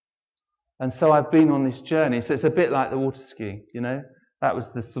 And so I've been on this journey. So it's a bit like the water skiing, That was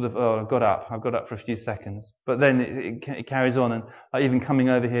the sort of, I've got up for a few seconds. But then it carries on. And even coming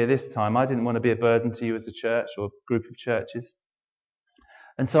over here this time, I didn't want to be a burden to you as a church or a group of churches.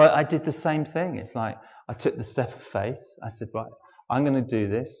 And so I did the same thing. It's like I took the step of faith. I said, right, I'm going to do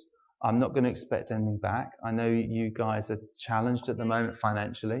this. I'm not going to expect anything back. I know you guys are challenged at the moment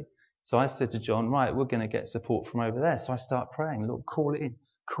financially. So I said to John, right, we're going to get support from over there. So I start praying, Lord, call it in,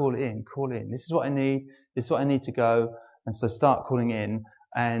 call it in, call it in. This is what I need. This is what I need to go. And so start calling in.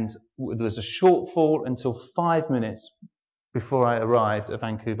 And there was a shortfall until 5 minutes before I arrived at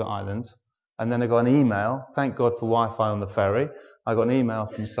Vancouver Island. And then I got an email. Thank God for Wi-Fi on the ferry. I got an email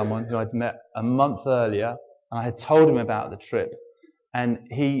from someone who I'd met a month earlier. And I had told him about the trip. And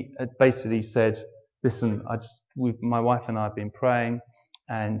he had basically said, listen, my wife and I have been praying.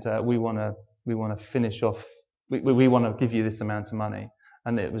 and we want to finish off. We want to give you this amount of money,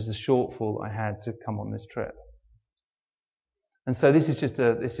 and it was the shortfall I had to come on this trip. And so this is just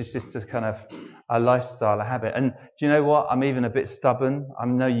a kind of a lifestyle, a habit. And do you know what? I'm even a bit stubborn. I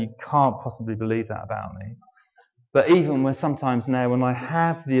know you can't possibly believe that about me. But even when sometimes now when I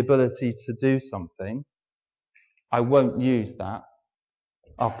have the ability to do something, I won't use that.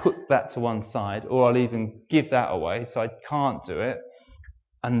 I'll put that to one side, or I'll even give that away so I can't do it.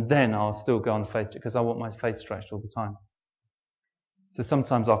 And then I'll still go on faith because I want my faith stretched all the time. So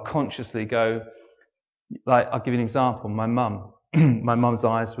sometimes I'll consciously go, like, I'll give you an example. My mum's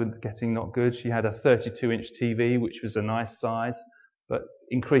eyes were getting not good. She had a 32-inch TV, which was a nice size, but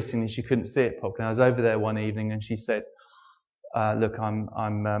increasingly she couldn't see it properly. I was over there one evening and she said, look, I'm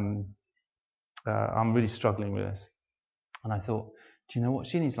really struggling with this. And I thought, do you know what?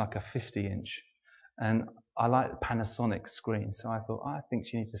 She needs like a 50-inch. And I like Panasonic screens. So I thought, I think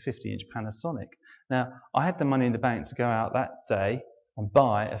she needs a 50-inch Panasonic. Now, I had the money in the bank to go out that day and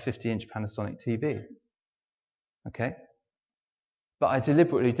buy a 50-inch Panasonic TV. Okay? But I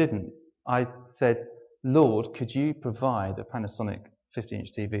deliberately didn't. I said, Lord, could you provide a Panasonic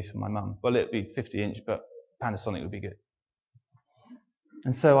 50-inch TV for my mum? Well, it'd be 50-inch, but Panasonic would be good.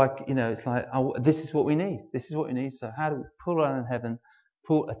 And so it's like, this is what we need. This is what we need. So how do we pull out of heaven,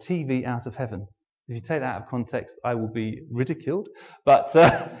 pull a TV out of heaven? If you take that out of context, I will be ridiculed. But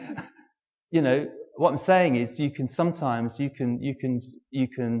what I'm saying is, you can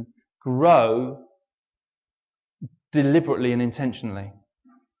grow deliberately and intentionally.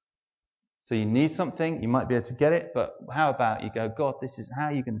 So you need something, you might be able to get it, but how about you go, God, this is how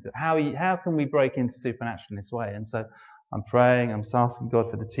you're going to do it. How can we break into supernatural in this way? And so I'm praying, I'm asking God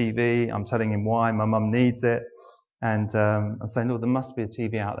for the TV, I'm telling him why my mum needs it, and I'm saying, Lord, there must be a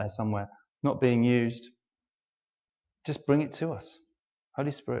TV out there somewhere. It's not being used. Just bring it to us.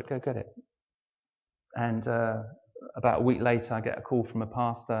 Holy Spirit, go get it. And about a week later, I get a call from a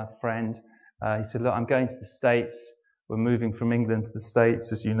pastor friend. He said, look, I'm going to the States. We're moving from England to the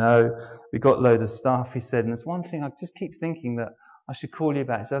States, as you know. We've got a load of stuff. He said, and there's one thing I just keep thinking that I should call you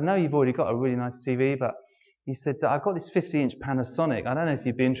about. He said, I know you've already got a really nice TV, but he said, I've got this 50-inch Panasonic. I don't know if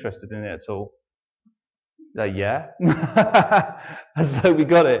you'd be interested in it at all. Yeah. And so we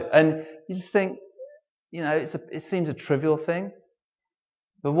got it. And you just think, it seems a trivial thing.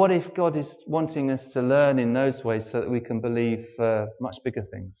 But what if God is wanting us to learn in those ways so that we can believe much bigger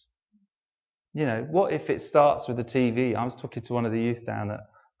things? What if it starts with the TV? I was talking to one of the youth down at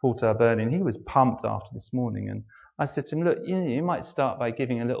Port Alberni, and he was pumped after this morning. And I said to him, look, you might start by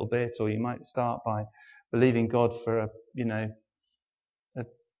giving a little bit, or you might start by believing God for a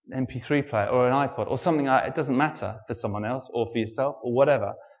MP3 player or an iPod or something. It doesn't matter for someone else or for yourself or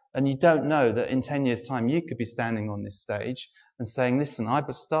whatever. And you don't know that in 10 years' time you could be standing on this stage and saying, listen, I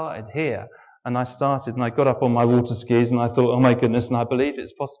started here. And I got up on my water skis and I thought, oh my goodness, and I believe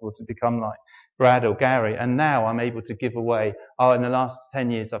it's possible to become like Brad or Gary. And now I'm able to give away, in the last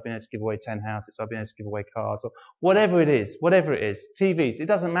 10 years I've been able to give away 10 houses, I've been able to give away cars, or whatever it is, TVs, it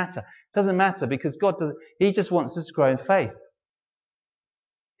doesn't matter. It doesn't matter because He just wants us to grow in faith.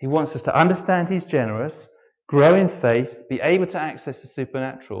 He wants us to understand He's generous, grow in faith, be able to access the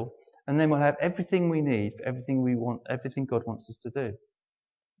supernatural, and then we'll have everything we need, everything we want, everything God wants us to do.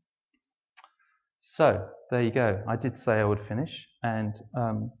 So, there you go. I did say I would finish, and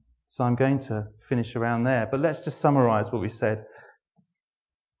so I'm going to finish around there. But let's just summarize what we said.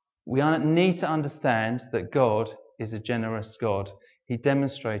 We need to understand that God is a generous God. He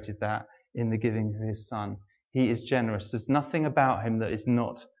demonstrated that in the giving of His Son. He is generous. There's nothing about Him that is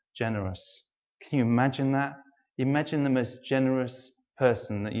not generous. Can you imagine that? Imagine the most generous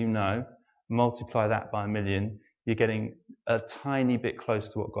person that you know, multiply that by 1,000,000, you're getting a tiny bit close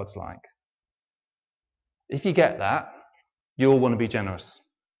to what God's like. If you get that, you'll want to be generous.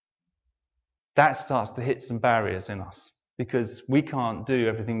 That starts to hit some barriers in us because we can't do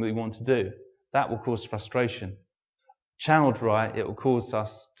everything we want to do. That will cause frustration. Channeled right, it will cause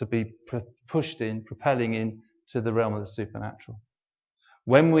us to be propelling in to the realm of the supernatural.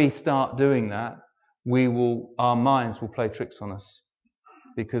 When we start doing that, our minds will play tricks on us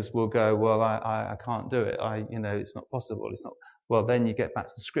because we'll go, well, I can't do it. It's not possible. It's not. Well, then you get back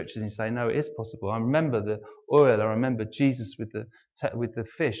to the scriptures and you say, no, it is possible. I remember the oil. I remember Jesus with the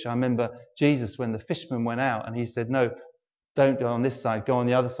fish. I remember Jesus when the fishermen went out and he said, no, don't go on this side, go on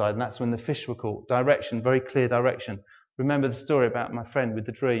the other side. And that's when the fish were caught. Direction, very clear direction. Remember the story about my friend with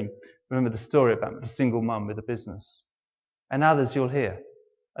the dream. Remember the story about the single mum with the business. And others you'll hear.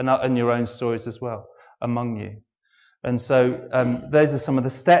 And your own stories as well among you. And so those are some of the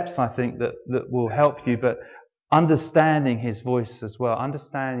steps I think that will help you. But understanding his voice as well,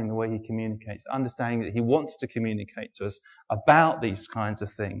 understanding the way he communicates, understanding that he wants to communicate to us about these kinds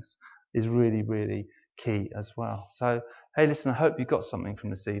of things is really, really key as well. So, hey, listen, I hope you got something from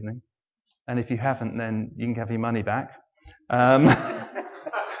this evening. And if you haven't, then you can have your money back.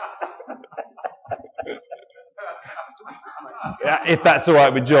 If that's all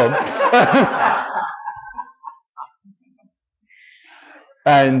right with John.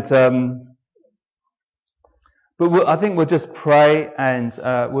 But I think we'll just pray and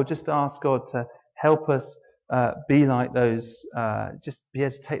we'll just ask God to help us be like those, just be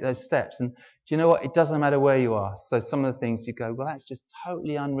able to take those steps. And do you know what? It doesn't matter where you are. So some of the things you go, well, that's just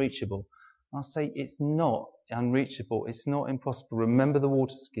totally unreachable. I'll say it's not unreachable. It's not impossible. Remember the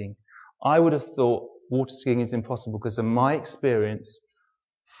water skiing. I would have thought water skiing is impossible because of my experience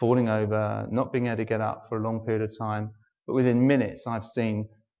falling over, not being able to get up for a long period of time. But within minutes, I've seen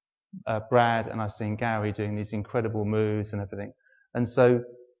Brad and I've seen Gary doing these incredible moves and everything. And so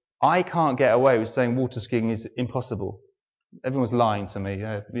I can't get away with saying water skiing is impossible. Everyone's lying to me.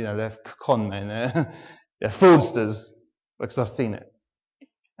 They're con men. They're fraudsters because I've seen it.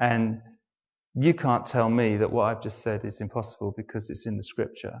 And you can't tell me that what I've just said is impossible because it's in the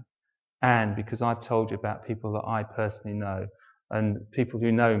scripture and because I've told you about people that I personally know, and people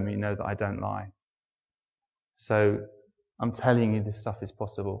who know me know that I don't lie. So I'm telling you this stuff is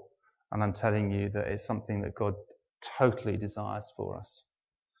possible, and I'm telling you that it's something that God totally desires for us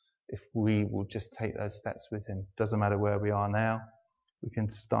if we will just take those steps with him. Doesn't matter where we are now, we can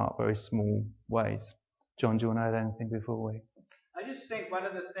start very small ways. John, do you want to add anything before we? I just think one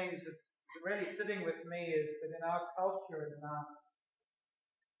of the things that's really sitting with me is that in our culture and in our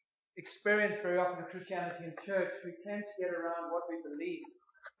experience very often of Christianity in church, we tend to get around what we believe.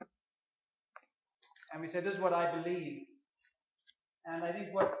 And we say, this is what I believe. And I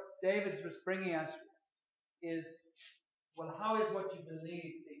think what David's was bringing us is, well, how is what you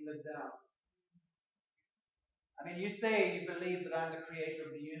believe being lived out? I mean, you say you believe that I'm the creator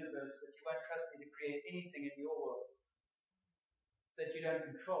of the universe, but you won't trust me to create anything in your world that you don't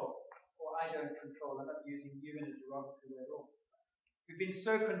control, or I don't control. I'm not using you in a derogatory way at all. We've been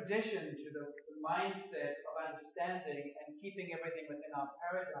so conditioned to the mindset of understanding and keeping everything within our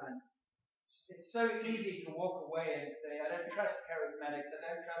paradigm. It's so easy to walk away and say, I don't trust charismatics, I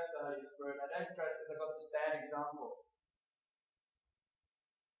don't trust the Holy Spirit, I don't trust because I got this bad example.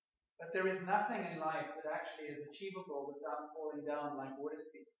 But there is nothing in life that actually is achievable without falling down like water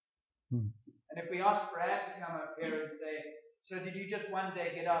skiing. And if we ask Brad to come up here and say, so did you just one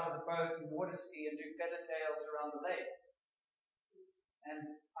day get out of the boat and water ski and do feather tails around the lake? And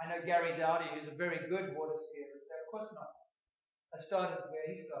I know Gary Dowdy, who's a very good water skier, would say, of course not. I started where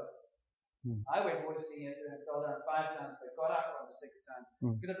he started. I went water skiing yesterday and fell down 5 times, but got up on the 6th time.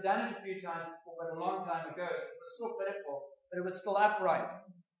 Because I've done it a few times before, but a long time ago, so it was still pitiful, but it was still upright.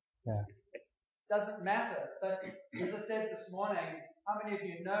 Yeah. Doesn't matter. But as I said this morning, how many of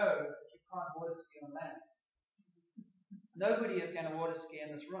you know that you can't water ski on land? Nobody is going to water ski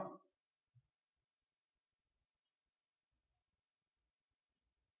in this room.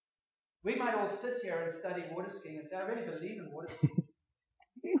 We might all sit here and study water skiing and say, I really believe in water skiing.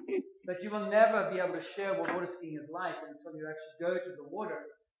 But you will never be able to share what water skiing is like until you actually go to the water,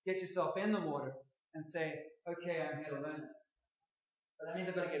 get yourself in the water, and say, okay, I'm here to learn it. But that means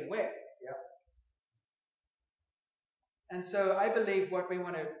I've got to get wet. Yeah. And so I believe what we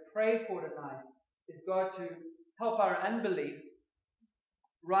want to pray for tonight is God to help our unbelief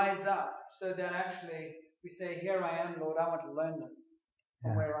rise up so that actually we say, here I am, Lord, I want to learn this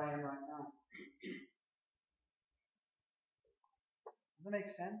from where I am right now. Does that make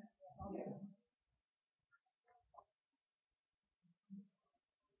sense? Yeah.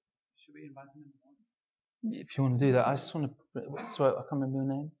 Should we invite him in? If you want to do that, I just want to. Sorry, I can't remember your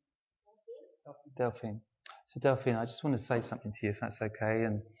name. Delphine. So Delphine, I just want to say something to you, if that's okay.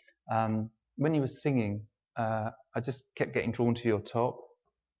 And when you were singing, I just kept getting drawn to your top,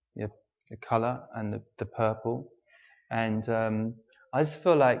 your colour and the purple, and I just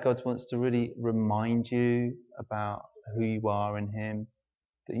feel like God wants to really remind you about who you are in Him.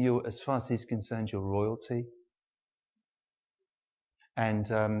 That you, as far as He's concerned, you're royalty,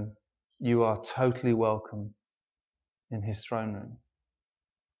 and you are totally welcome in His throne room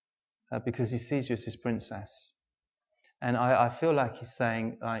because He sees you as His princess. And I feel like He's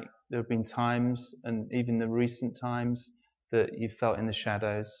saying, like, there have been times, and even the recent times, that you felt in the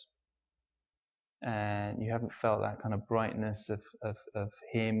shadows, and you haven't felt that kind of brightness of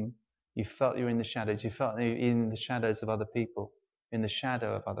Him. You felt you're in the shadows. You felt you're in the shadows of other people, in the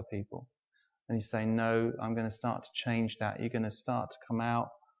shadow of other people. And He's saying, no, I'm going to start to change that. You're going to start to come out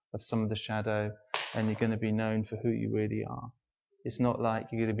of some of the shadow, and you're going to be known for who you really are. It's not like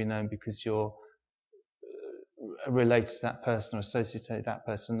you're going to be known because you're related to that person or associated with that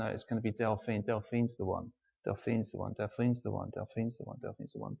person. No, it's going to be Delphine. Delphine's the one. Delphine's the one. Delphine's the one. Delphine's the one.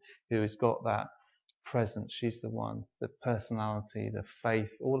 Delphine's the one who has got that presence. She's the one. The personality, the faith,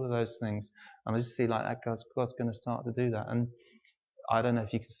 all of those things. And I just see like that God's going to start to do that. And I don't know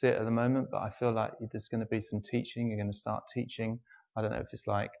if you can see it at the moment, but I feel like there's going to be some teaching. You're going to start teaching. I don't know if it's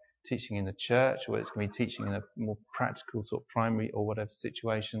like teaching in the church or it's going to be teaching in a more practical sort of primary or whatever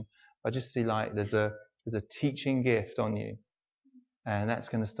situation. I just see like there's a teaching gift on you, and that's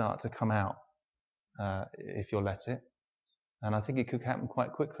going to start to come out if you'll let it. And I think it could happen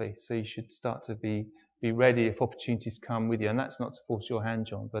quite quickly. So you should start to be ready if opportunities come with you. And that's not to force your hand,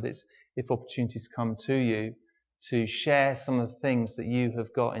 John, but it's if opportunities come to you to share some of the things that you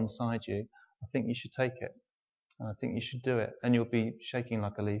have got inside you, I think you should take it. And I think you should do it. And you'll be shaking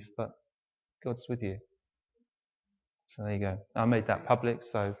like a leaf, but God's with you. So there you go. I made that public,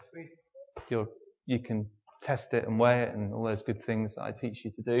 so you can test it and weigh it and all those good things that I teach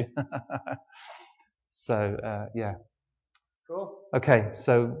you to do. So, yeah. Cool. Okay,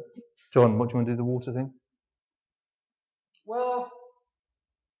 so, John, what do you want to do, the water thing? Well,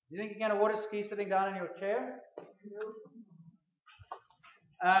 you think you're going to water ski sitting down in your chair?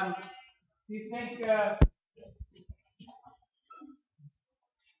 Do you think...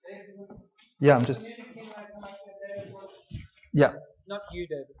 Yeah, I'm just... Yeah. Not you,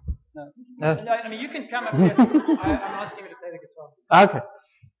 David. No. No, I mean, you can come up here. I'm asking you to play the guitar. Okay.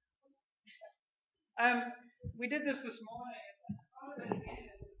 We did this morning.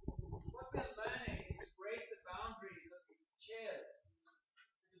 What we're learning is to break the boundaries of these chairs,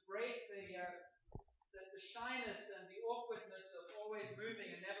 to break the shyness and the awkwardness of always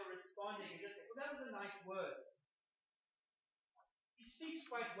moving and never responding and just saying, well, that was a nice word. He speaks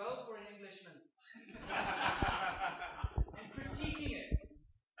quite well for an Englishman. And critiquing it.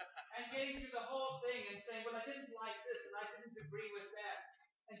 And getting through the whole thing and saying, well, I didn't like this and I didn't agree with that.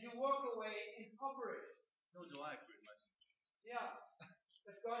 And you walk away impoverished. Nor do I agree with most of it. Yeah.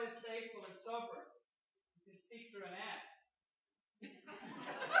 But God is faithful and sovereign. He can speak through an ass.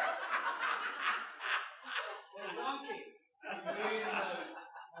 Or a donkey. Really knows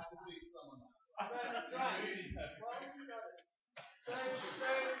how to beat someone up. That's right. Really knows. So,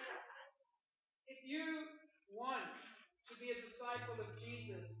 if you want to be a disciple of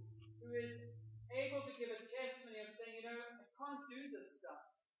Jesus who is able to give a testimony of saying, I can't do this stuff.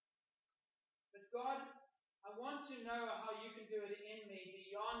 But God, I want to know how you can do it in me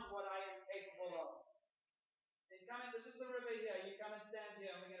beyond what I am capable of. Then this is the river here. You come and stand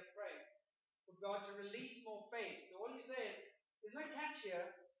here and we're going to pray for God to release more faith. So all you say is, there's no catch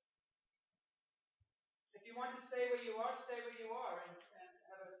here. If you want to stay where you are, stay where you are and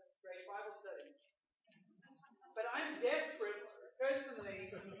have a great Bible study. But I'm desperate, personally,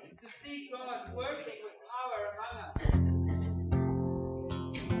 to see God working with power among us.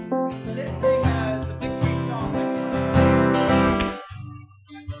 So let's sing the victory song.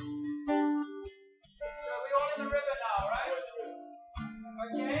 So we're all in the river now, right?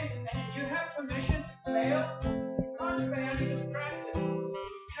 Okay? And you have permission to fail. You can't fail, you're distracted.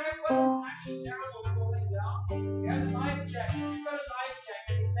 It wasn't actually terrible falling down. You have a life jacket. You've got a life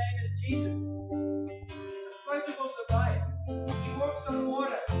jacket. His name is Jesus. It's a floatable device. He walks on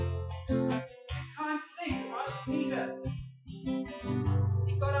water. You can't sink. Ask Peter.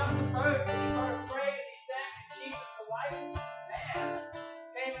 He got out of the boat and he got afraid and he sank, and Jesus, the white man,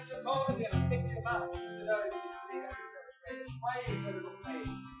 came and took hold of him and picked him up. He said, oh, you see, don't be so afraid. Why are you so little afraid?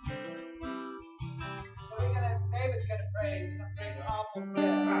 So David's going to pray some very powerful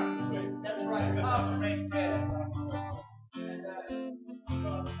prayer. That's right, powerful prayer.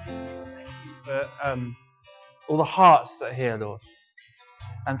 And all the hearts that are here, Lord.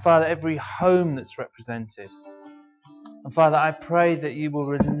 And Father, every home that's represented. And Father, I pray that you will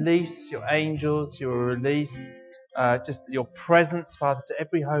release your angels, you will release just your presence, Father, to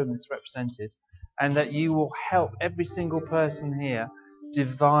every home that's represented. And that you will help every single person here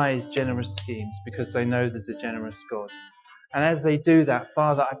devise generous schemes because they know there's a generous God. And as they do that,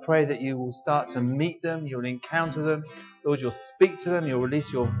 Father, I pray that you will start to meet them, you'll encounter them. Lord, you'll speak to them, you'll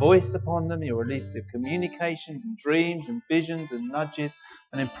release your voice upon them, you'll release your communications and dreams and visions and nudges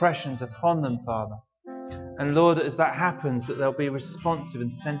and impressions upon them, Father. And Lord, as that happens, that they'll be responsive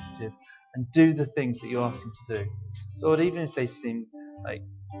and sensitive and do the things that you ask them to do. Lord, even if they seem like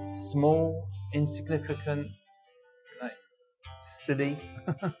small, insignificant, like silly,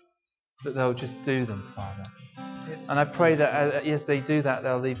 that they'll just do them, Father. Yes. And I pray that as they do that,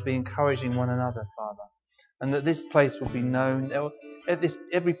 they'll be encouraging one another, Father. and that this place will be known.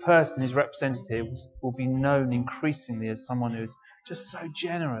 Every person who's represented here will be known increasingly as someone who's just so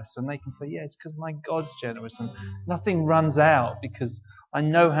generous, and they can say, yeah, it's because my God's generous, and nothing runs out because I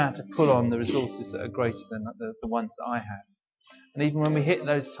know how to pull on the resources that are greater than the ones that I have. And even when we hit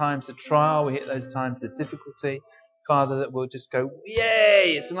those times of trial, we hit those times of difficulty, Father, that we'll just go,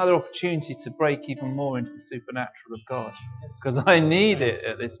 yay, it's another opportunity to break even more into the supernatural of God, because I need it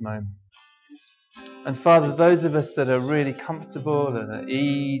at this moment. And Father, those of us that are really comfortable and at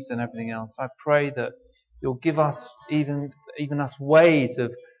ease and everything else, I pray that you'll give us even us ways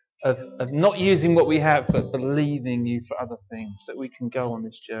of not using what we have, but believing you for other things, that we can go on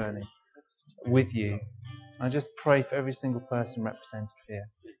this journey with you. I just pray for every single person represented here.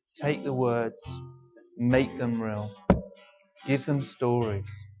 Take the words, make them real. Give them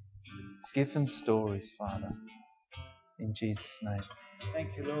stories. Give them stories, Father. In Jesus' name.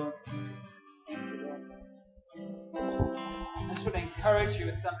 Thank you, Lord. Thank you, Lord. I just want to encourage you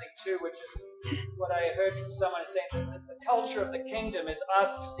with something too, which is what I heard from someone saying, that the culture of the kingdom is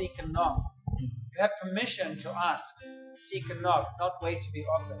ask, seek, and knock. You have permission to ask, seek, and knock, not wait to be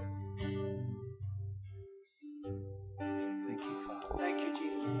offered. Thank you, Father. Thank you,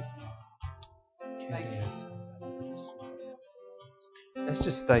 Jesus. Thank you. Let's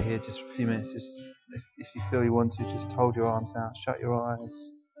just stay here just for a few minutes. Just if you feel you want to, just hold your arms out, shut your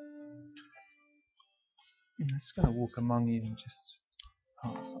eyes. I'm just going to walk among you and just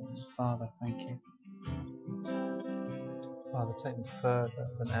ask something. Father, thank you. Father, take me further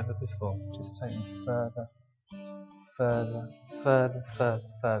than ever before. Just take me further, further, further, further,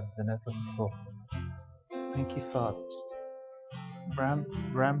 further than ever before. Thank you, Father. Just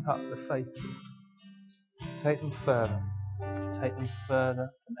ramp up the faith. Take them further. Take them further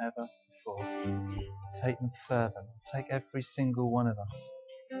than ever before. Take them further. Take every single one of us.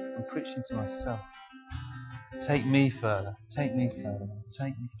 I'm preaching to myself. Take me further. Take me further.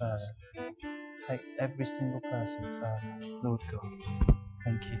 Take me further. Take every single person further. Lord God,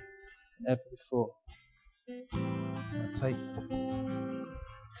 thank you. Than ever before.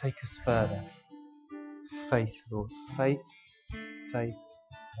 Take us further. Faith, Lord. Faith, faith,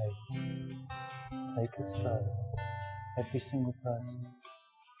 faith. Take us further. Every single person.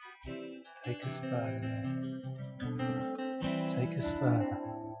 Take us further, Lord. Take us further.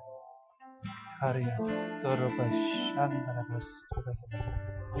 Take us further, Father.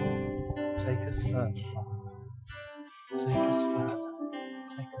 Take us further. Take us further.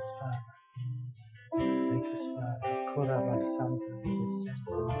 Take us further.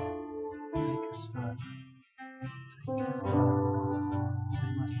 Take us further. Take her further.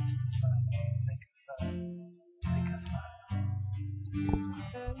 Take my sister further. Take her further. Take her further. Take her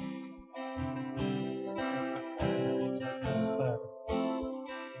further. Just take her further. Take us further.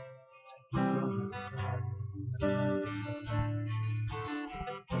 Take her further.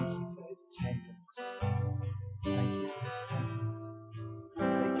 Thank you for his tenderness. Thank you for his tenderness.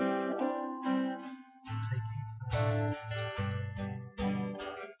 Take it further. Take it further.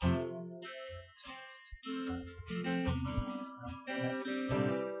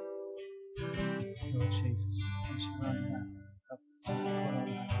 Lord Jesus, once you run down, help us to follow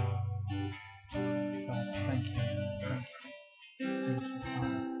that. Father, thank you. Thank you. Thank you,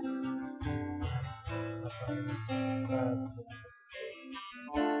 Father. Our brother and sister, Father,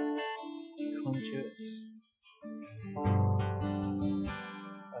 conduits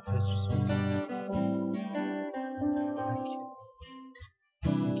of his resources. Thank you.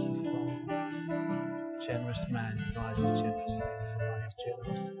 Thank you, Father. Generous man provides generous things, provides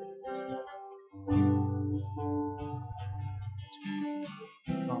generosity.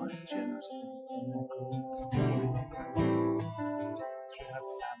 Provides generous things, and then continue to grow through our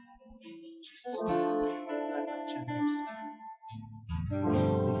family. Just let that generosity be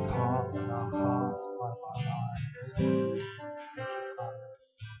part of our hearts, part of our lives. Thank you, Father.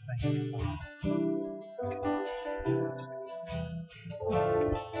 Thank you, Father.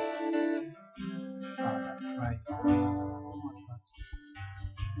 Father, I pray for my brothers and sisters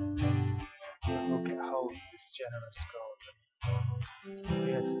that we'll get hold of this generous God and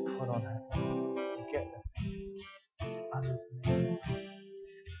be able to put on it and get the things that others need.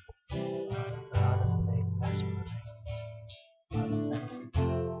 That others need desperately. Father, thank you.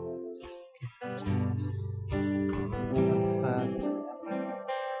 Just give them generously. And further than ever.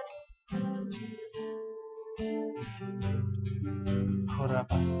 Thank you, Jesus. Thank you, Lord.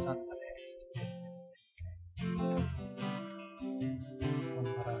 Korabasanda est.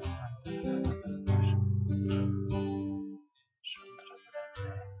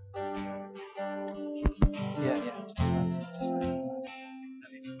 Yeah, just wait.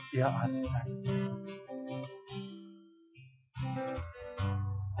 Yeah, I understand.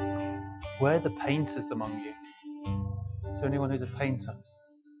 Where are the painters among you? Is there anyone who's a painter?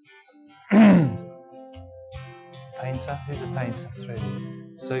 Painter? Who's a painter? Three.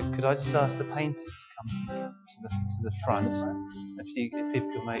 So could I just ask the painters to come to the front? If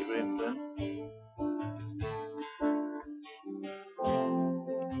people could make room for them.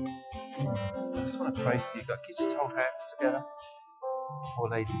 I just want to pray for you guys. Can you just hold hands together? Or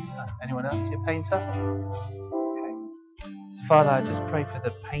ladies? Anyone else? You a painter? Okay. So Father, I just pray for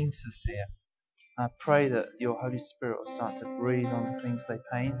the painters here. I pray that your Holy Spirit will start to breathe on the things they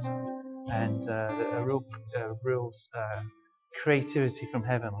paint, and that a real creativity from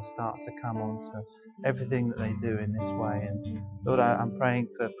heaven will start to come onto everything that they do in this way. And Lord, I'm praying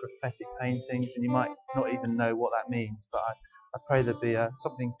for prophetic paintings, and you might not even know what that means, but I pray there be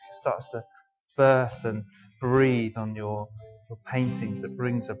something starts to birth and breathe on your paintings that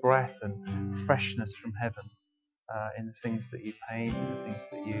brings a breath and freshness from heaven in the things that you paint, in the things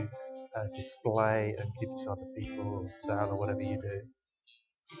that you display and give to other people or sell or whatever you do.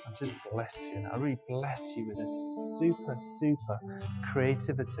 I just bless you, and I really bless you with a super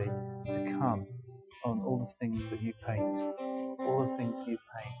creativity to come on all the things that you paint. All the things you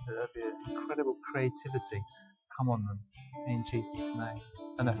paint, that there'll be an incredible creativity come on them in Jesus' name.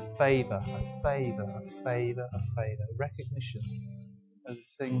 And a recognition of the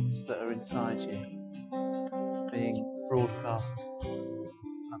things that are inside you being broadcast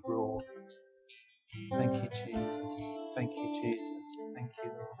abroad. Thank you, Jesus. Thank you, Jesus. Thank you,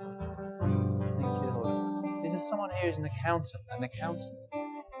 Lord. Thank you, Lord. Is there someone here who's an accountant? An accountant?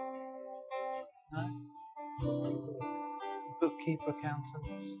 No? Bookkeeper,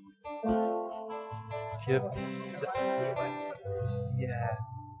 accountants? Yeah.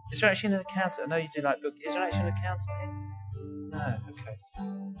 Is there actually an accountant? I know you do like book. Is there actually an accountant here? No. Okay.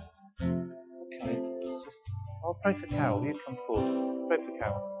 Okay. It's just. I'll pray for Carol. You come forward. Pray for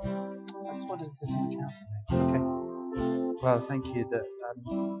Carol. I just wondered if there's an accountant here. Okay. Well, thank you that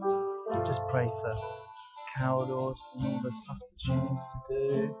I just pray for Carol, Lord, and all the stuff that she needs to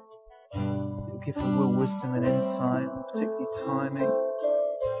do. You'll give her real wisdom and insight, and particularly timing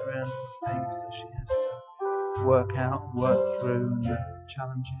around all the things that she has to work out, work through, and the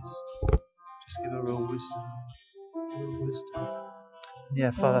challenges. Just give her real wisdom.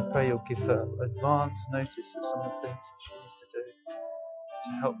 Yeah, Father, I pray you'll give her advance notice of some of the things that she needs to do to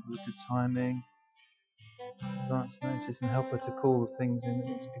help with the timing, advance notice, and help her to call the things in that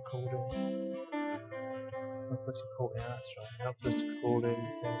need to be called in. Help her to call in, that's right. Help her to call in the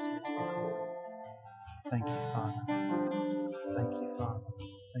things that need to be called in. Thank you, Father. Thank you, Father.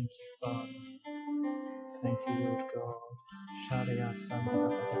 Thank you, Father. Thank you, Lord God. Sharia Sama.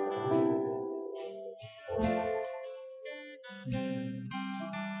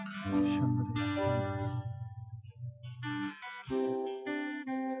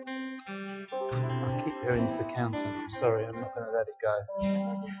 I keep hearing this accountant. I'm sorry, I'm not going to let it go.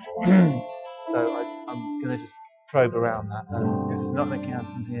 So I'm going to just probe around that. If there's not an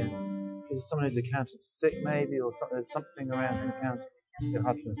accountant here, if there's someone who's accountant sick maybe, or there's something around an accountant. Your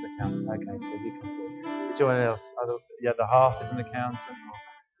husband's an accountant. Okay, so you come forward. Is there anyone else? The other half is an accountant, or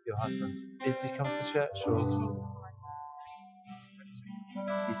your husband? Does he come to church, or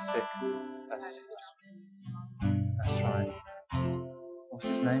he's sick? That's right. What's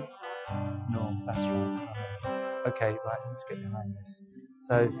his name? Norm. That's right. Okay, right. Let's get behind this.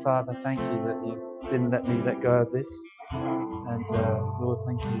 So, Father, thank you that you didn't let me let go of this, and Lord,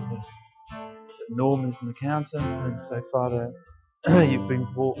 thank you that Norm is an accountant, and so Father, you've been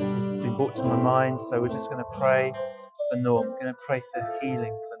brought to my mind. So we're just going to pray for Norm. We're going to pray for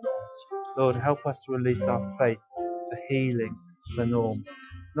healing for Norm. Lord, help us to release our faith for healing for Norm,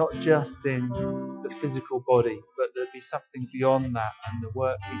 not just in the physical body, but there'll be something beyond that, and the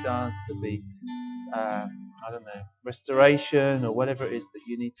work he does to be, restoration or whatever it is that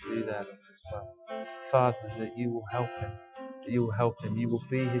you need to do there as well. Father, that you will help him. That you will help him. You will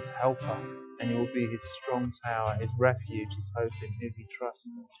be his helper, and you will be his strong tower, his refuge, his hope in whom he trusts.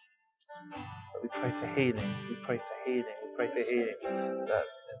 But we pray for healing. We pray for healing. We pray for healing. That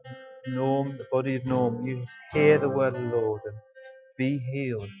Norm, the body of Norm, you hear the word of the Lord and be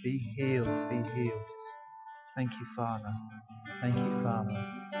healed. Be healed. Be healed. Thank you, Father. Thank you, Father.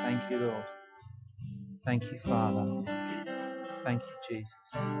 Thank you, Lord. Thank you, Father. Thank you, Jesus.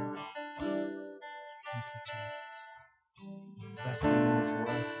 Thank you, Jesus. Bless him in his work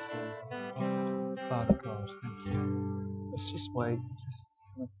as well. Father God, thank you. Let's just wait. Just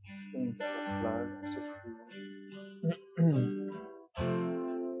feeling a bit of a flow. Let's just see.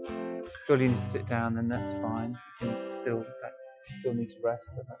 If you need to sit down, then that's fine. You can still need to rest,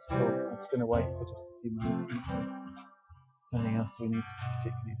 then that's cool. I'm just going to wait for just a few minutes. Something else we need to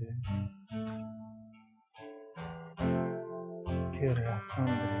particularly do. Kyria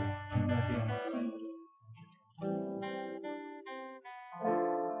Sandri, Nadia Sandri.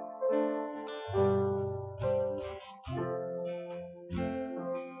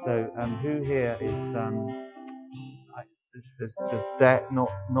 So, who here is does debt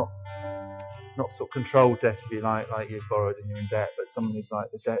not sort of controlled debt, if you like you've borrowed and you're in debt, but someone who's like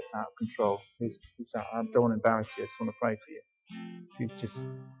the debt's out of control? Who's out? I don't want to embarrass you. I just want to pray for you. If you just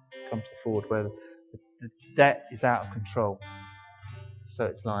come to the forward where the debt is out of control. So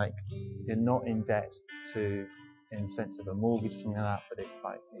it's like you're not in debt in the sense of a mortgage or something like that, but it's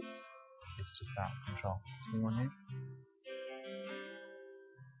like it's just out of control. Anyone here?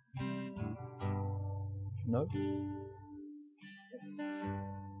 No?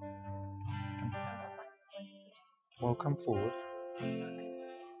 Well, come forward.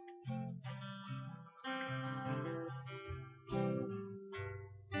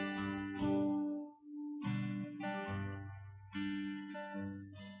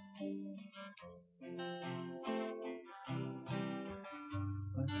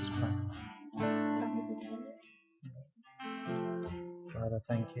 Let's just pray. Father,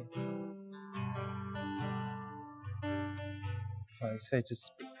 thank you. Father, you say to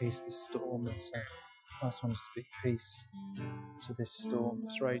speak peace to the storm, and so I just want to speak peace to this storm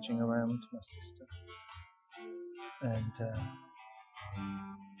that's raging around my sister. And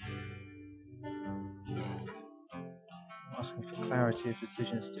I'm asking for clarity of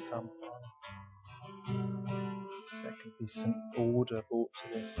decisions to come, Father. So there can be some order brought to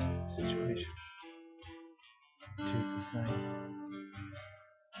this situation. In Jesus' name.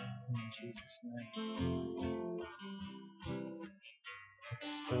 In Jesus' name.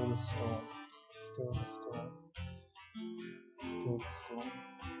 Still the storm. Still the storm. Still the storm.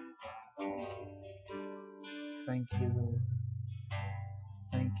 Thank you, Lord.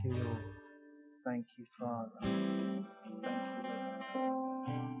 Thank you, Lord. Thank you, Father. Thank you, Lord.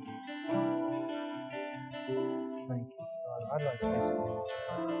 Thank you, Father. I'd like to do something else.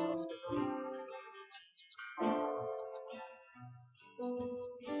 I'd like to ask everyone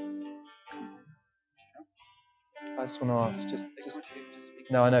I just want to ask, just speak.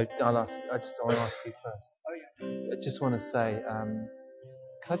 No, I know. I just want to ask you first. Oh yeah. I just want to say, can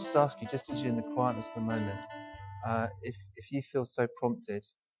I just ask you, just as you're in the quietness of the moment, if you feel so prompted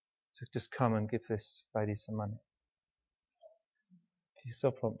to just come and give this lady some money. If you're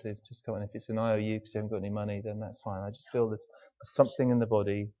so prompted, just come. And if it's an IOU because you haven't got any money, then that's fine. I just feel there's something in the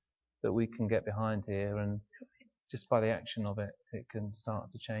body that we can get behind here, and just by the action of it, it can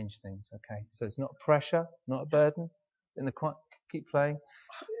start to change things. Okay, so it's not pressure, not a burden. In the quiet, keep playing.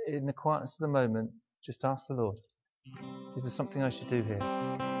 In the quietness of the moment, just ask the Lord: is there something I should do here?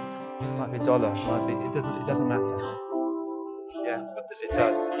 It might be $1, might be. It doesn't matter. Yeah, it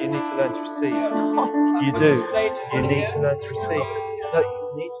does. You need to learn to receive. You do. You need to learn to receive. No,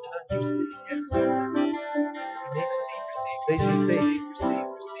 you need to learn to receive. Yes. You need to receive. Please receive.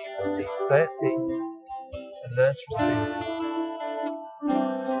 Just stay at peace and learn to receive.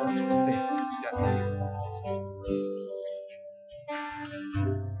 Learn to receive. Yes.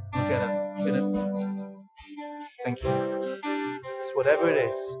 Get it. Thank you. It's whatever it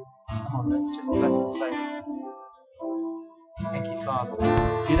is. Come on, let's just bless this lady. Thank you, Father.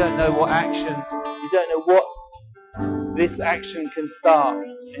 You don't know what action, you don't know what this action can start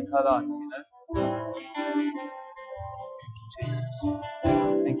in her life, you know?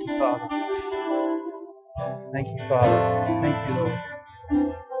 Thank you, Father. Thank you, Father. Thank you, Lord.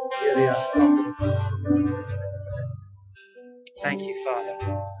 Thank you, Father.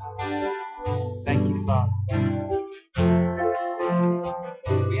 Thank you, Father.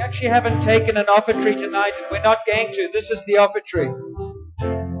 We actually haven't taken an offertory tonight, and we're not going to. This is the offertory.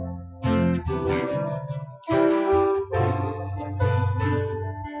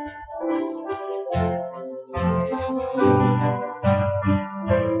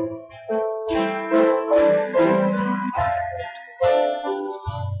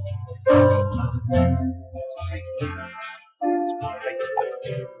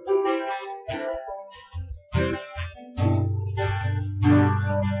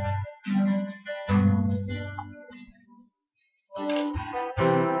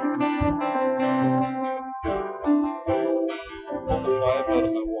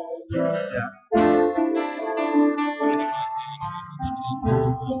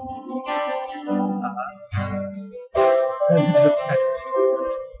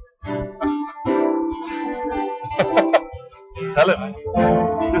 Tell him.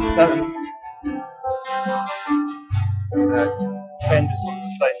 Just tell him. Ken just wants to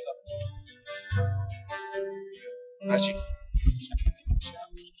say something. Actually,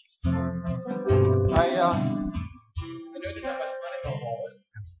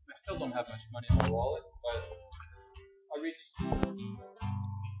 much money in my wallet, but I reached.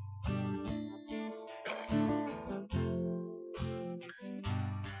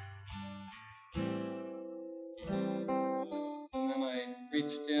 And then I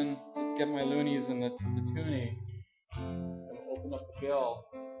reached in to get my loonies in the toonie and opened up the bill.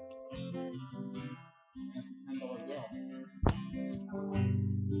 And it's a $10 bill.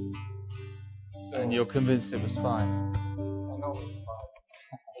 So, And you're convinced it was 5? I know it was 5.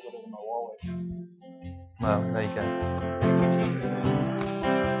 I got it in my wallet. Well, there you go.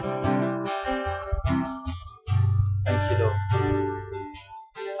 Thank you, Lord.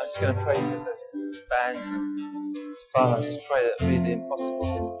 I'm just going to pray for the band. Father, I just pray that it'll be the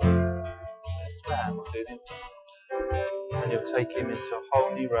impossible. This man will do the impossible. And you'll take him into a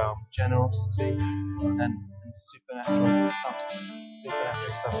whole new realm, generosity and supernatural substance.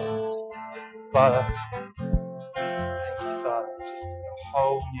 Father, thank you, Father, just a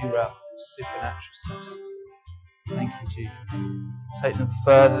whole new realm of supernatural substance. Thank you, Jesus. Take them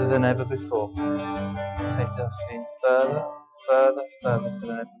further than ever before. Take them further than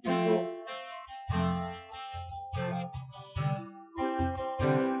ever before.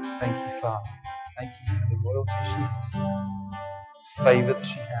 Thank you, Father. Thank you for the royalty she has, the favour that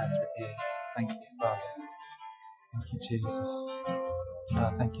she has with you. Thank you, Father. Thank you, Jesus.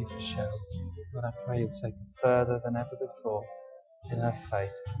 Lord, thank you for Cheryl. Lord, I pray you'll take her further than ever before in her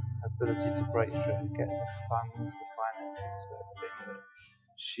faith, her ability to break through, get the funds, the finances for everything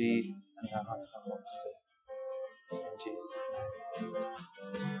that she and her husband want to do. In Jesus' name.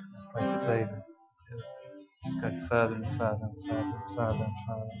 I pray for David. Just go further and further and further and further and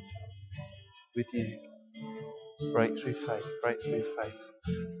further with you. Breakthrough faith, breakthrough faith.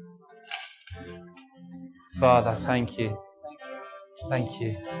 Father, thank you. Thank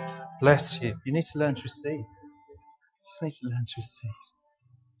you. Bless you. You need to learn to receive. You just need to learn to receive.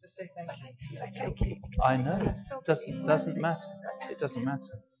 Just say thank you. Say thank you. I know. It doesn't matter. It doesn't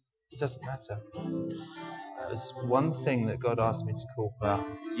matter. It doesn't matter. There's one thing that God asked me to call out.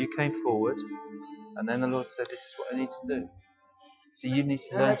 You came forward, and then the Lord said, "This is what I need to do." So you need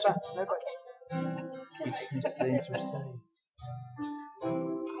to learn to. You just need to learn to receive.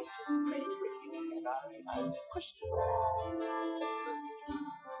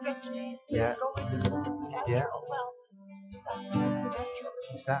 Yeah. Yeah.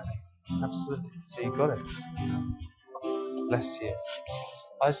 Exactly. Absolutely. So you got it. Bless you.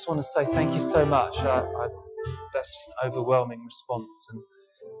 I just want to say thank you so much. That's just an overwhelming response. And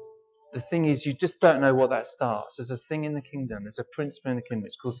the thing is, you just don't know what that starts. There's a thing in the kingdom. There's a principle in the kingdom.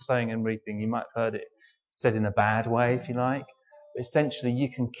 It's called sowing and reaping. You might have heard it said in a bad way, if you like. But essentially, you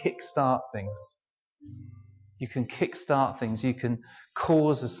can kickstart things. You can kickstart things. You can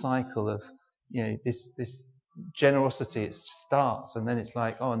cause a cycle of, this generosity. It starts, and then it's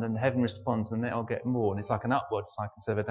like, and then heaven responds, and then I'll get more. And it's like an upward cycle instead of a